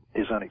way that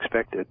is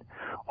unexpected,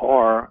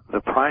 or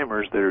the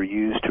primers that are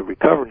used to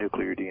recover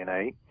nuclear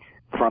DNA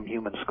from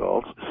human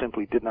skulls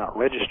simply did not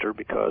register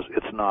because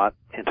it's not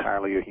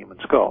entirely a human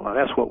skull. Now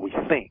that's what we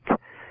think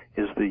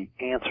is the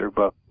answer,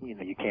 but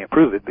you can't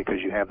prove it because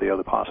you have the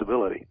other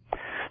possibility.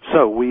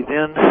 So we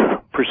then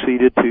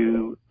proceeded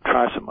to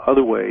try some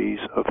other ways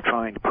of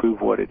trying to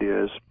prove what it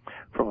is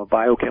from a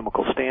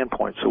biochemical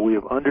standpoint. So we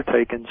have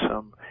undertaken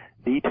some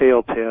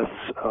detailed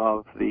tests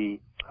of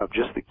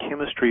just the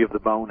chemistry of the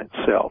bone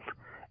itself.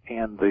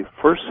 And the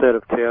first set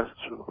of tests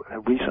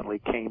recently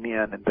came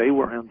in, and they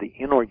were on the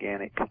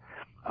inorganic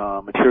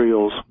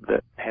materials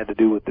that had to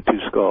do with the two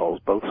skulls.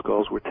 Both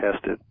skulls were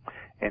tested.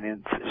 And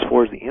as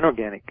far as the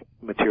inorganic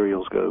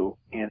materials go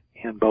in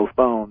both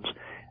bones,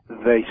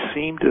 they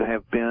seem to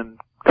have been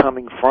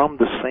coming from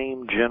the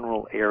same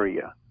general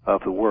area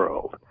of the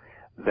world.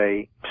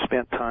 They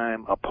spent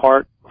time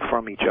apart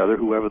from each other,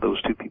 whoever those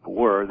two people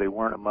were. They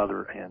weren't a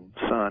mother and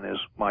son, as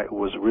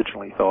was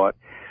originally thought,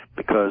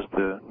 because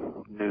the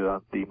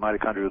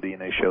mitochondrial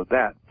DNA showed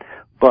that.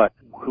 But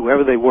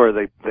whoever they were,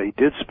 they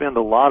did spend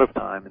a lot of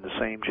time in the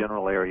same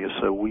general area.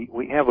 So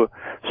we have a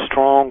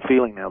strong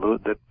feeling now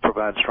that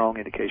provides strong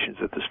indications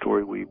that the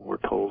story we were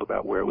told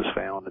about where it was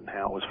found and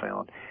how it was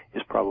found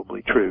is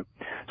probably true.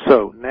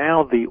 So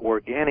now the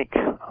organic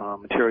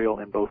material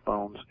in both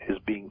bones is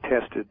being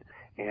tested.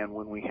 And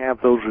when we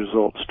have those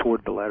results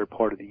toward the latter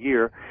part of the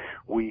year,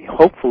 we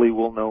hopefully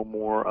will know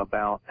more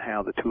about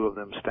how the two of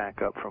them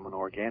stack up from an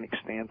organic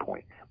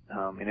standpoint.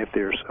 And if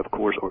there's, of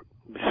course,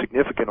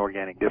 significant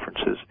organic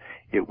differences,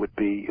 it would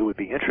be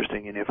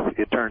interesting. And if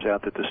it turns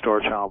out that the star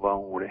child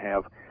bone were to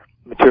have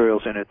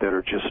materials in it that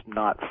are just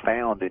not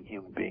found in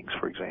human beings,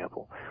 for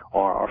example,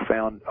 or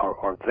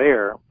are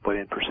there but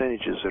in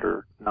percentages that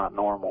are not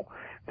normal,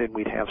 then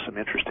we'd have some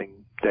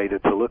interesting data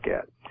to look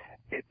at.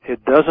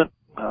 It doesn't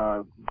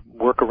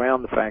work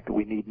around the fact that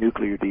we need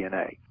nuclear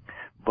DNA,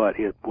 but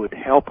it would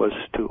help us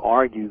to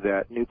argue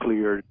that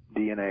nuclear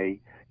DNA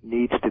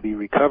needs to be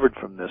recovered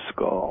from this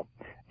skull,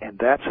 and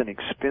that's an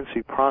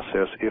expensive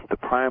process if the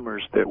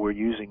primers that we're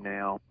using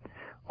now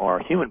are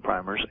human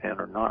primers and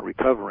are not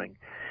recovering.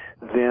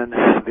 Then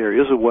there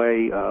is a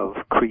way of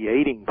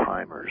creating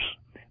primers.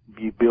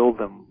 You build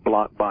them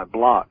block by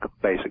block,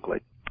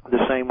 basically,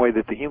 the same way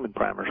that the human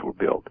primers were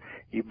built.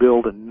 You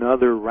build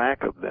another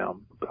rack of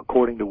them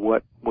according to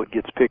what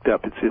gets picked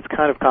up. It's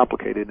kind of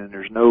complicated, and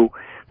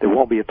there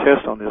won't be a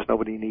test on this.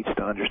 Nobody needs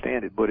to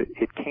understand it, but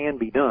it can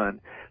be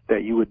done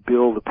that you would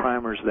build the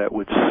primers that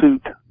would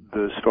suit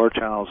the star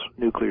child's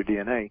nuclear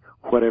DNA,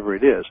 whatever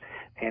it is.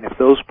 And if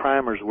those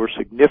primers were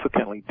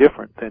significantly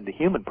different than the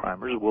human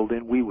primers, well,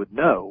 then we would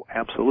know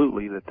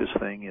absolutely that this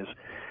thing is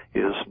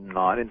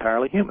not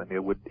entirely human.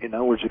 It would, in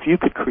other words, if you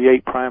could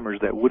create primers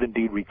that would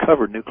indeed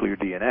recover nuclear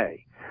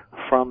DNA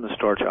from the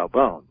star child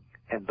bone,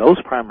 and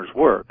those primers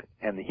work,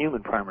 and the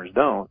human primers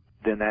don't,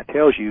 then that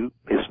tells you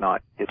it's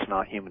not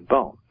human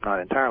bone, not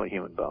entirely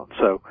human bone.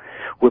 So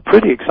we're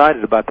pretty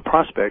excited about the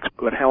prospects,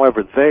 but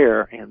however,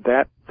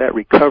 that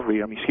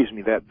recovery,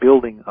 that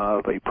building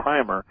of a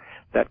primer,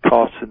 that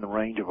costs in the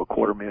range of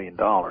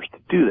 $250,000 to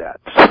do that.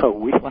 So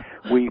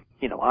we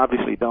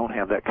obviously don't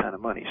have that kind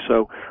of money.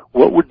 So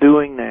what we're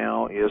doing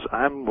now is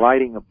I'm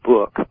writing a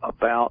book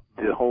about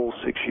the whole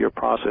 6-year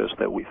process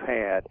that we've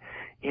had,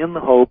 in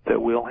the hope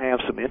that we'll have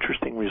some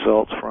interesting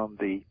results from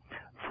the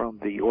from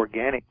the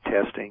organic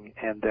testing,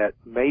 and that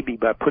maybe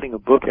by putting a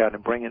book out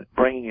and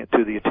bringing it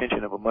to the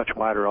attention of a much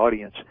wider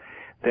audience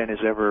than has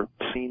ever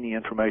seen the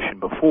information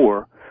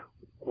before,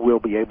 we'll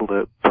be able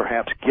to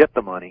perhaps get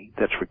the money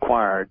that's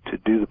required to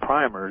do the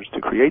primers,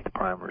 to create the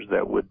primers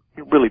that would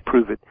really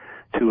prove it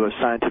to a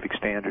scientific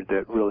standard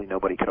that really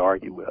nobody could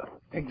argue with.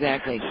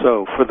 Exactly.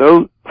 So for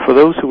those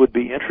who would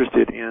be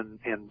interested in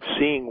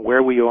seeing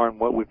where we are and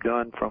what we've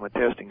done from a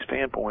testing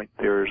standpoint,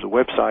 there's a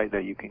website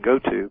that you can go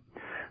to,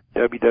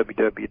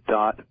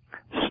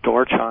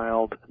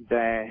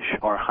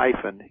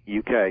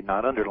 www.starchild-UK,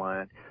 not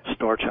underline,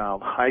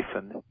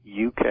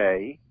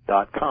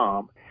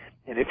 starchild-UK.com.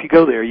 And if you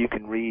go there, you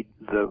can read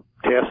the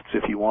tests,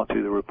 if you want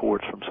to, the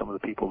reports from some of the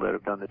people that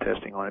have done the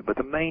testing on it. But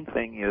the main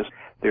thing is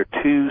there are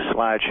 2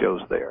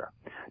 slideshows there,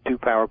 2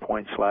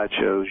 PowerPoint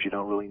slideshows. You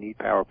don't really need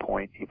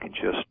PowerPoint. You can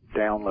just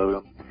download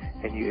them.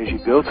 And as you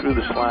go through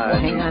the slides...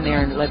 Well, hang on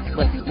there, and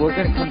we're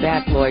going to come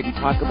back, Lloyd, and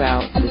talk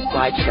about the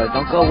slideshow.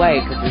 Don't go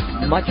away, because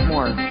there's much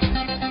more.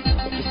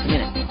 Just a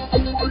minute.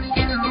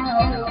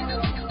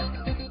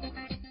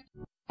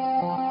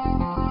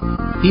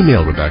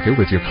 Email Rebecca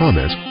with your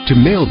comments to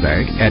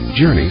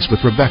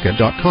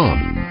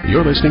mailbag@journeyswithrebecca.com.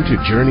 You're listening to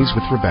Journeys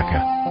with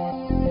Rebecca.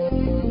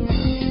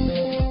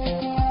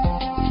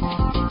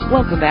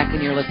 Welcome back,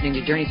 and you're listening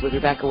to Journeys with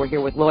Rebecca. We're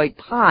here with Lloyd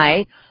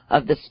Pye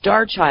of the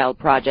Star Child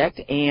Project,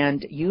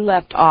 and you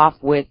left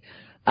off with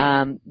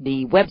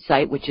the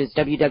website, which is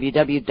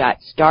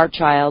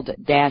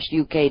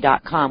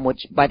www.starchild-uk.com,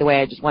 which, by the way,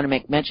 I just want to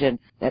make mention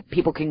that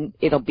people can,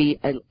 it'll be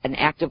an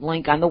active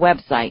link on the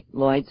website,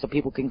 Lloyd, so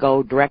people can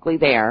go directly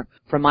there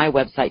from my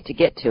website to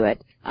get to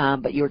it.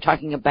 But you were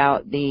talking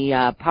about the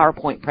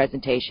PowerPoint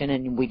presentation,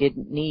 and we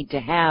didn't need to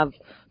have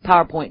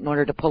PowerPoint in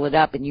order to pull it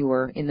up, and you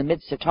were in the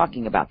midst of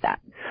talking about that.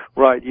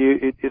 Right.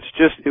 It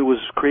was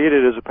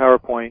created as a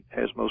PowerPoint,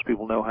 as most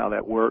people know how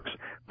that works,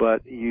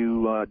 but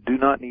you do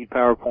not need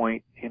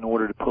PowerPoint in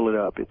order to pull it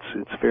up. It's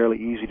fairly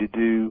easy to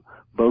do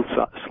both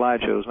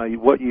slideshows. Now,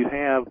 what you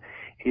have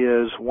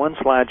is one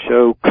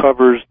slideshow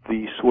covers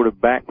the sort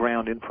of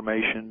background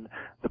information,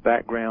 the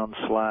background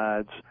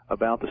slides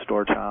about the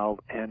Star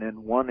Child, and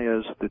then one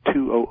is the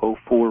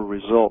 2004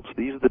 results.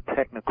 These are the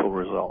technical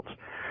results.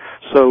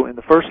 So in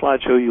the first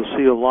slideshow, you'll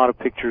see a lot of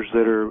pictures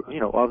that are,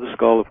 of the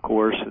skull, of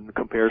course, in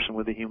comparison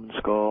with the human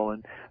skull,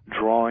 and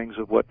drawings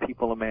of what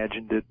people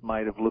imagined it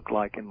might have looked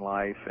like in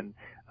life, and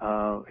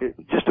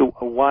just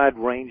a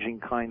wide-ranging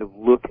kind of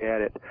look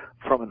at it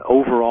from an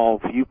overall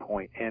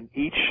viewpoint. And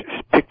each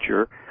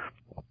picture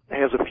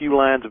has a few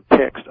lines of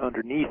text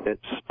underneath it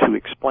to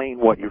explain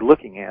what you're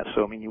looking at.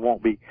 So, you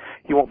won't be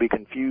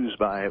confused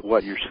by it,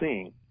 what you're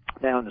seeing.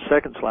 Now, in the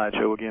second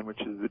slideshow, again,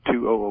 which is the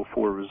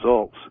 2004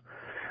 results,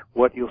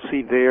 what you'll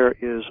see there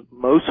is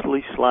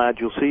mostly slides.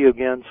 You'll see,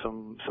 again,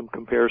 some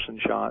comparison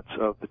shots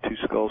of the 2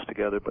 skulls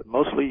together, but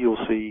mostly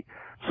you'll see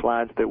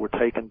slides that were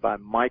taken by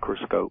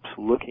microscopes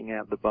looking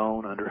at the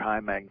bone under high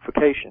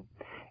magnification.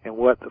 And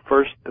what the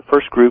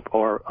first group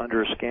are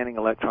under a scanning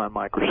electron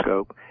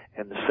microscope,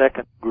 and the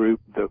second group,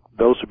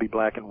 those would be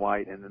black and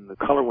white, and then the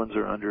color ones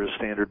are under a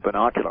standard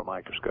binocular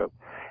microscope.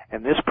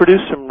 And this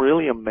produced some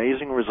really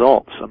amazing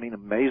results.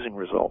 Amazing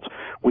results.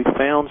 We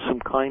found some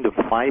kind of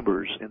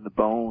fibers in the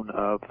bone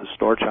of the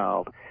Star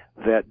Child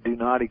that do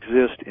not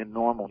exist in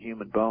normal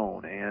human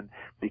bone. And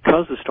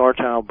because the Star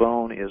Child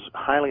bone is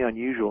highly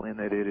unusual in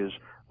that it is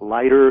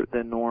lighter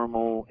than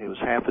normal, it was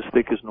half as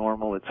thick as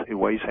normal, it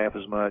weighs half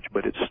as much,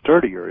 but it's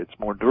sturdier, it's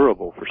more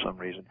durable for some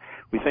reason.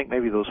 We think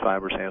maybe those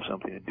fibers have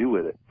something to do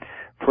with it.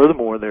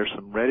 Furthermore, there's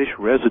some reddish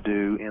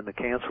residue in the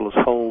cancellous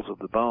holes of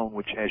the bone,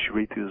 which as you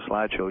read through the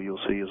slideshow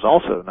you'll see is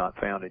also not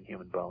found in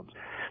human bones.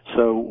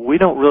 So we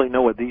don't really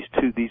know what these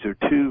are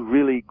 2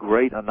 really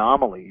great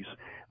anomalies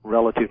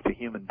relative to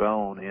human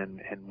bone,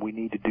 and we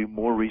need to do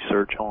more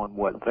research on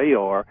what they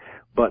are.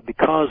 But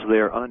because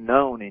they're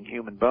unknown in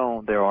human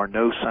bone, there are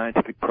no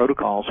scientific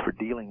protocols for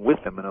dealing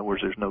with them. In other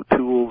words, there's no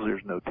tools,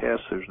 there's no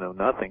tests, there's no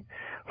nothing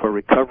for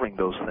recovering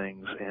those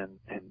things and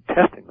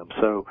testing them.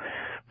 So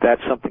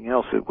that's something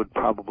else that would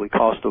probably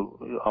cost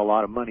a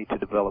lot of money to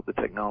develop the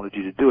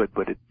technology to do it,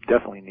 but it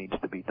definitely needs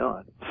to be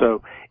done.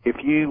 So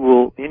if you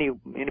will,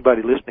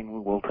 anybody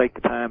listening will take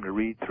the time to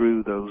read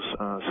through those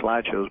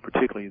slideshows,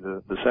 particularly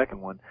the second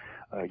one,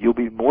 you'll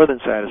be more than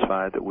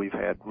satisfied that we've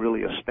had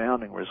really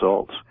astounding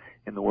results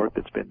in the work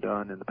that's been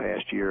done in the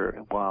past year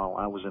while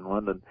I was in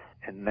London,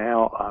 and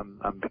now I'm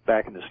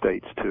back in the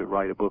States to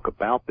write a book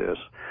about this,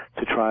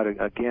 to try to,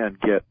 again,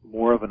 get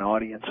more of an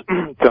audience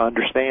to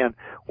understand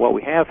what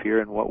we have here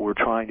and what we're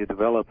trying to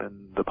develop,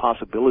 and the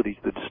possibilities,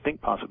 the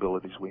distinct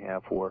possibilities we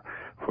have for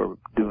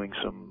doing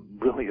some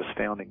really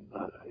astounding,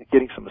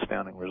 getting some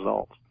astounding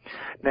results.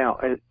 Now,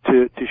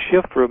 to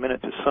shift for a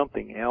minute to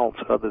something else,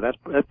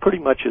 that pretty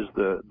much is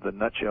the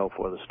nutshell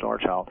for the Star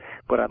Child.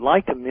 But I'd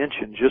like to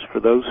mention, just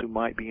for those who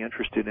might be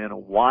interested in a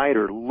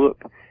wider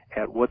look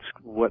at what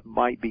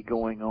might be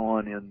going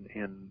on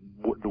in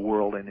the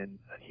world and in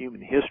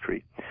human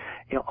history.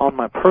 You know, on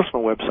my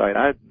personal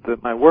website,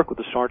 my work with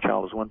the Star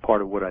Child is one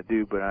part of what I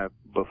do, but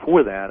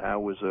before that, I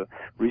was a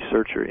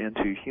researcher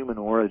into human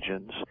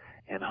origins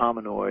and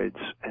hominoids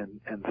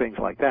and things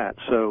like that.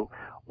 So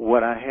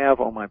what I have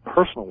on my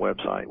personal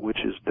website, which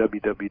is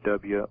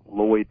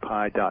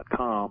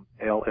www.lloydpye.com,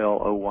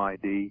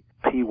 LLOYDPYE,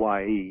 P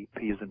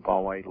as in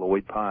Paul,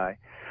 Lloyd Pye,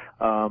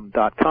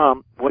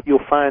 .com, what you'll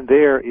find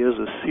there is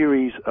a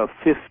series of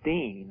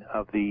 15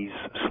 of these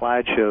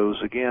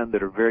slideshows, again,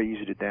 that are very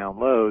easy to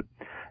download.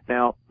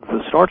 Now,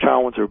 the Star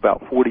Child ones are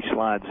about 40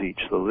 slides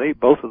each, so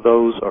both of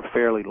those are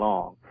fairly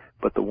long,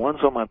 but the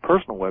ones on my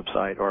personal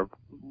website are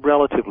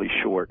relatively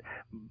short,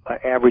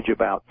 average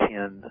about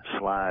 10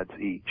 slides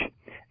each.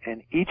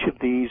 And each of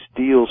these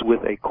deals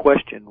with a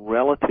question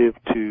relative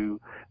to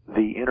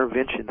the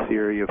intervention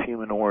theory of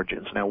human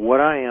origins. Now,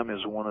 what I am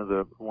is one of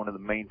the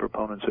main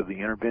proponents of the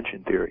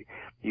intervention theory.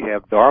 You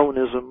have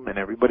Darwinism, and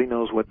everybody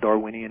knows what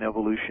Darwinian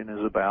evolution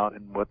is about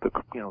and what the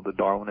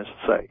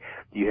Darwinists say.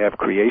 You have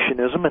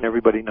creationism, and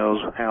everybody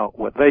knows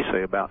what they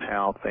say about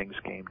how things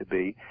came to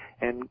be.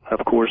 And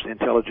of course,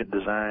 intelligent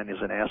design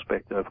is an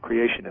aspect of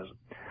creationism.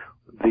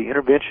 The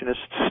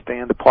interventionists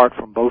stand apart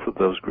from both of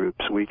those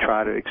groups. We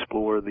try to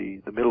explore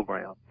the middle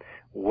ground.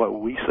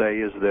 What we say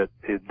is that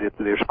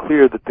there's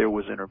clear that there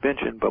was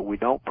intervention, but we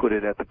don't put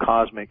it at the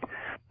cosmic,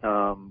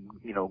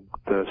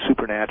 the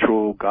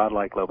supernatural,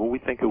 godlike level. We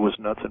think it was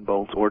nuts and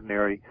bolts,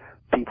 ordinary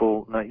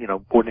people,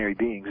 ordinary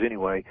beings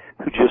anyway,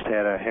 who just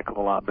had a heck of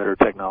a lot better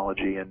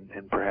technology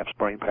and perhaps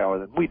brain power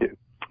than we do.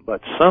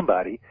 But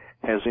somebody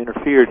has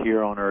interfered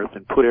here on Earth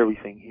and put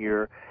everything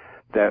here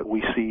that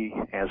we see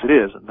as it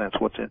is, and that's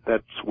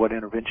what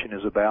intervention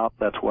is about.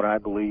 That's what I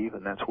believe,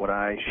 and that's what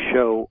I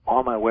show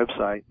on my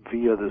website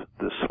via the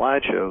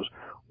slideshows.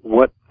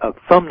 What a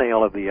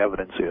thumbnail of the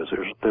evidence is.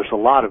 There's a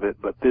lot of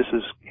it, but this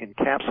is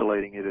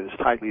encapsulating it as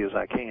tightly as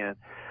I can,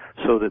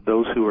 so that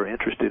those who are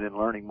interested in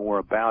learning more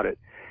about it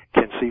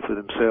can see for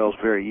themselves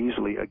very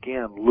easily,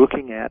 again,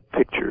 looking at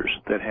pictures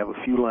that have a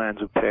few lines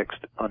of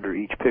text under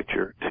each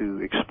picture to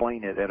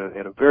explain it at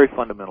a very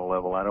fundamental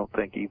level. I don't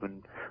think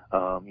even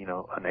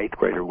an 8th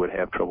grader would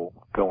have trouble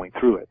going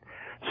through it.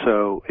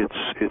 So it's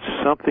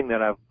something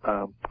that I've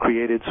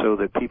created so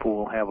that people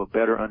will have a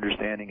better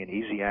understanding and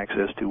easy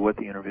access to what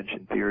the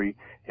intervention theory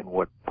and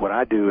what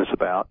I do is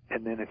about.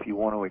 And then if you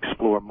want to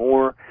explore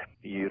more,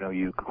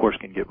 you of course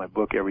can get my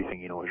book,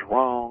 Everything You Know Is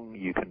Wrong.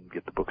 You can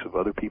get the books of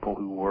other people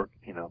who work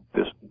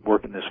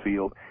in this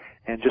field,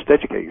 and just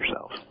educate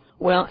yourselves.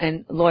 Well,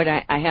 and Lloyd,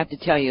 I have to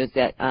tell you is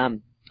that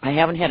I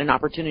haven't had an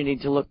opportunity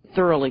to look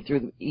thoroughly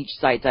through each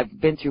site. I've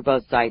been through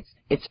both sites.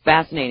 It's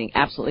fascinating,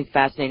 absolutely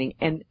fascinating.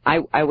 And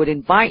I would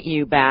invite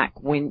you back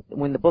when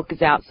the book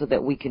is out so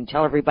that we can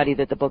tell everybody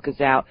that the book is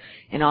out,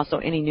 and also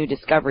any new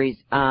discoveries.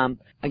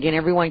 Again,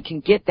 everyone can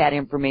get that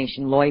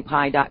information,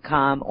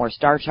 lloydpye.com or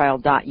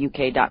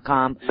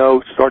starchild.uk.com.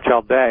 No,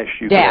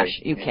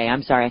 starchild-UK. UK.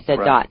 I'm sorry, I said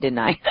right. dot, didn't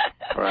I?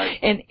 Right.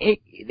 And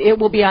it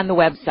will be on the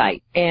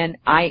website. And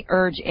I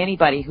urge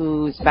anybody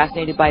who's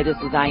fascinated by this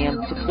as I am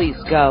to please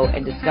go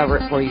and discover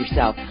it for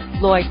yourself.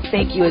 Lloyd,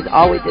 thank you as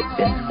always. It's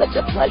been such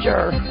a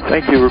pleasure.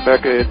 Thank you,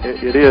 Rebecca.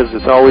 It is.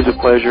 It's always a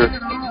pleasure.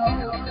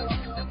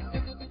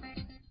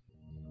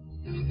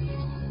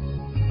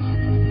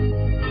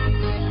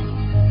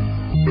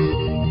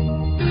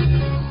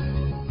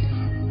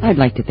 I'd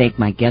like to thank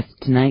my guests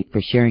tonight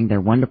for sharing their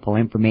wonderful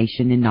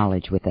information and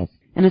knowledge with us.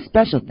 And a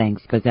special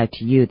thanks goes out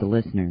to you, the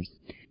listeners.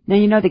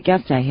 Now, the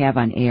guests I have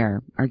on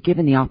air are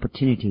given the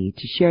opportunity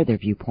to share their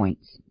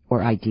viewpoints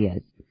or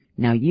ideas.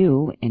 Now,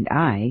 you and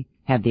I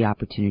have the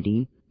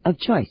opportunity of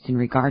choice in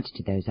regards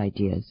to those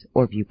ideas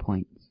or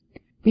viewpoints.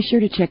 Be sure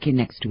to check in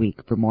next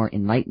week for more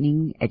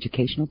enlightening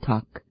educational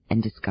talk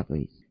and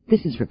discoveries.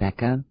 This is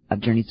Rebecca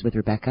of Journeys with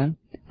Rebecca.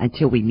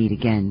 Until we meet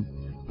again,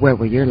 where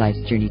will your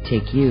life's journey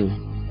take you?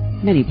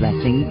 Many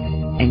blessings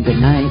and good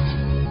night.